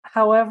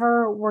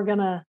we're going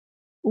to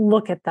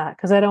look at that,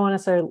 because I don't want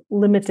to sort of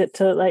limit it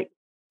to like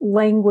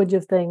language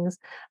of things,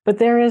 but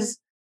there is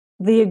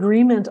the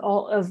agreement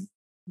all of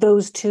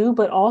those two,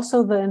 but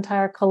also the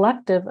entire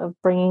collective of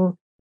bringing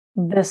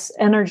this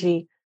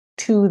energy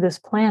to this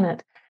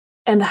planet.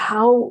 And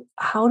how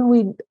do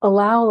we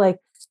allow like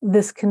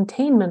this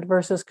containment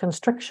versus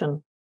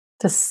constriction,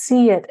 to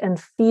see it and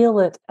feel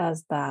it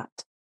as that?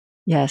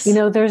 Yes.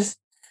 It's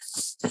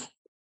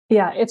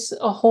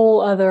a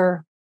whole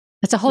other.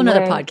 It's a whole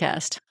nother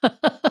podcast.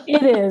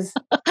 It is.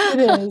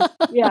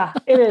 Yeah,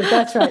 it is.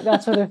 That's right.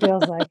 That's what it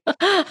feels like.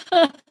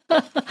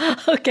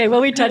 Okay.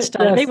 Well, we touched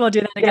on it. Maybe we'll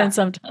do that again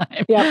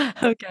sometime. Yeah.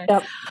 Okay.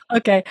 Yep.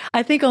 Okay.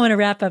 I think I want to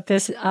wrap up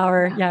this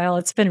hour, Yael.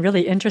 It's been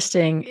really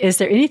interesting. Is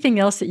there anything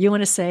else that you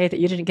want to say that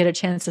you didn't get a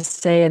chance to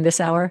say in this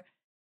hour?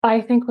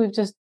 I think we've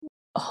just,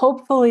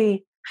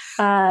 hopefully,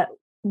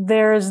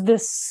 there's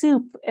this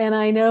soup, and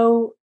I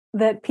know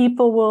that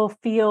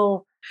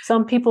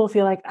some people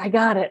feel like, I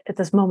got it at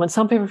this moment.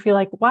 Some people feel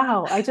like,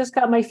 wow, I just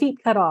got my feet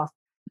cut off.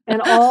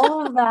 And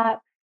all of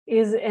that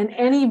and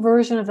any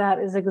version of that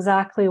is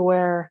exactly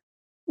where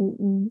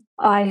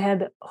I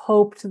had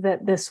hoped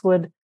that this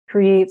would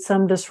create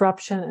some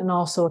disruption and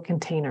also a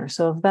container.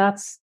 So if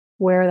that's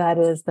where that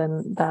is,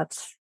 then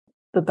that's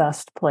the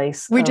best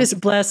place. We just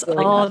bless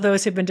all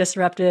those who've been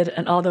disrupted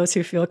and all those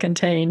who feel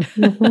contained.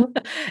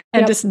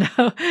 And just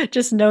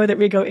know that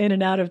we go in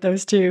and out of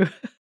those too.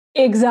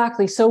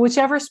 Exactly. So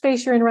whichever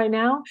space you're in right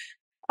now,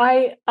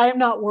 I'm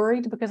not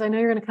worried because I know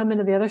you're going to come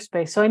into the other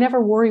space. So I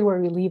never worry where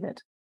we leave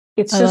it.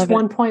 It's just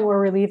one point where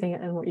we're leaving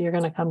it and you're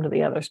going to come to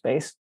the other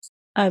space.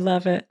 I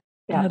love it.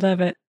 Yeah. I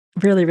love it.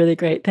 Really, really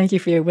great. Thank you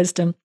for your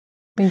wisdom.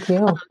 Thank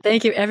you.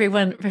 Thank you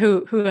everyone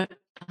who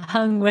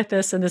hung with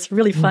us in this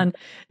really fun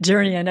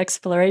journey and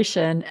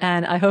exploration.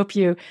 And I hope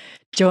you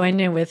join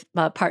in with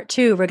part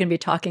 2. We're going to be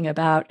talking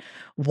about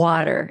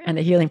water and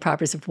the healing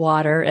properties of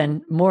water,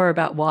 and more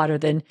about water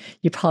than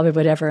you probably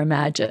would ever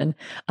imagine.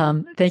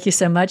 Thank you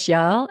so much,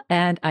 Yael.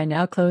 And I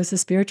now close the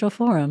Spiritual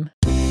Forum.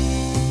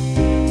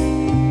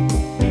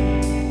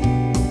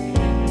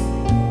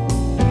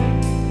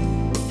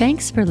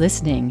 Thanks for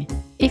listening.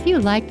 If you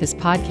like this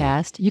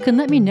podcast, you can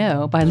let me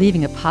know by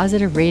leaving a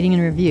positive rating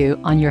and review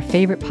on your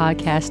favorite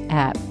podcast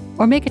app,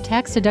 or make a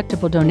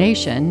tax-deductible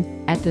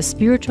donation at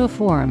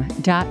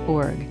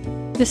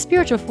thespiritualforum.org. The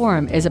Spiritual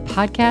Forum is a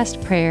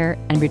podcast, prayer,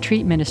 and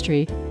retreat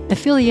ministry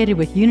affiliated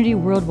with Unity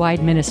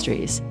Worldwide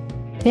Ministries.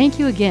 Thank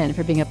you again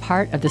for being a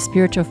part of the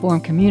Spiritual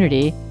Forum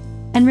community,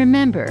 and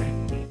remember,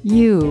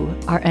 you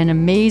are an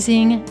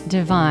amazing,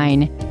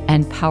 divine,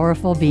 and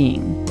powerful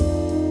being.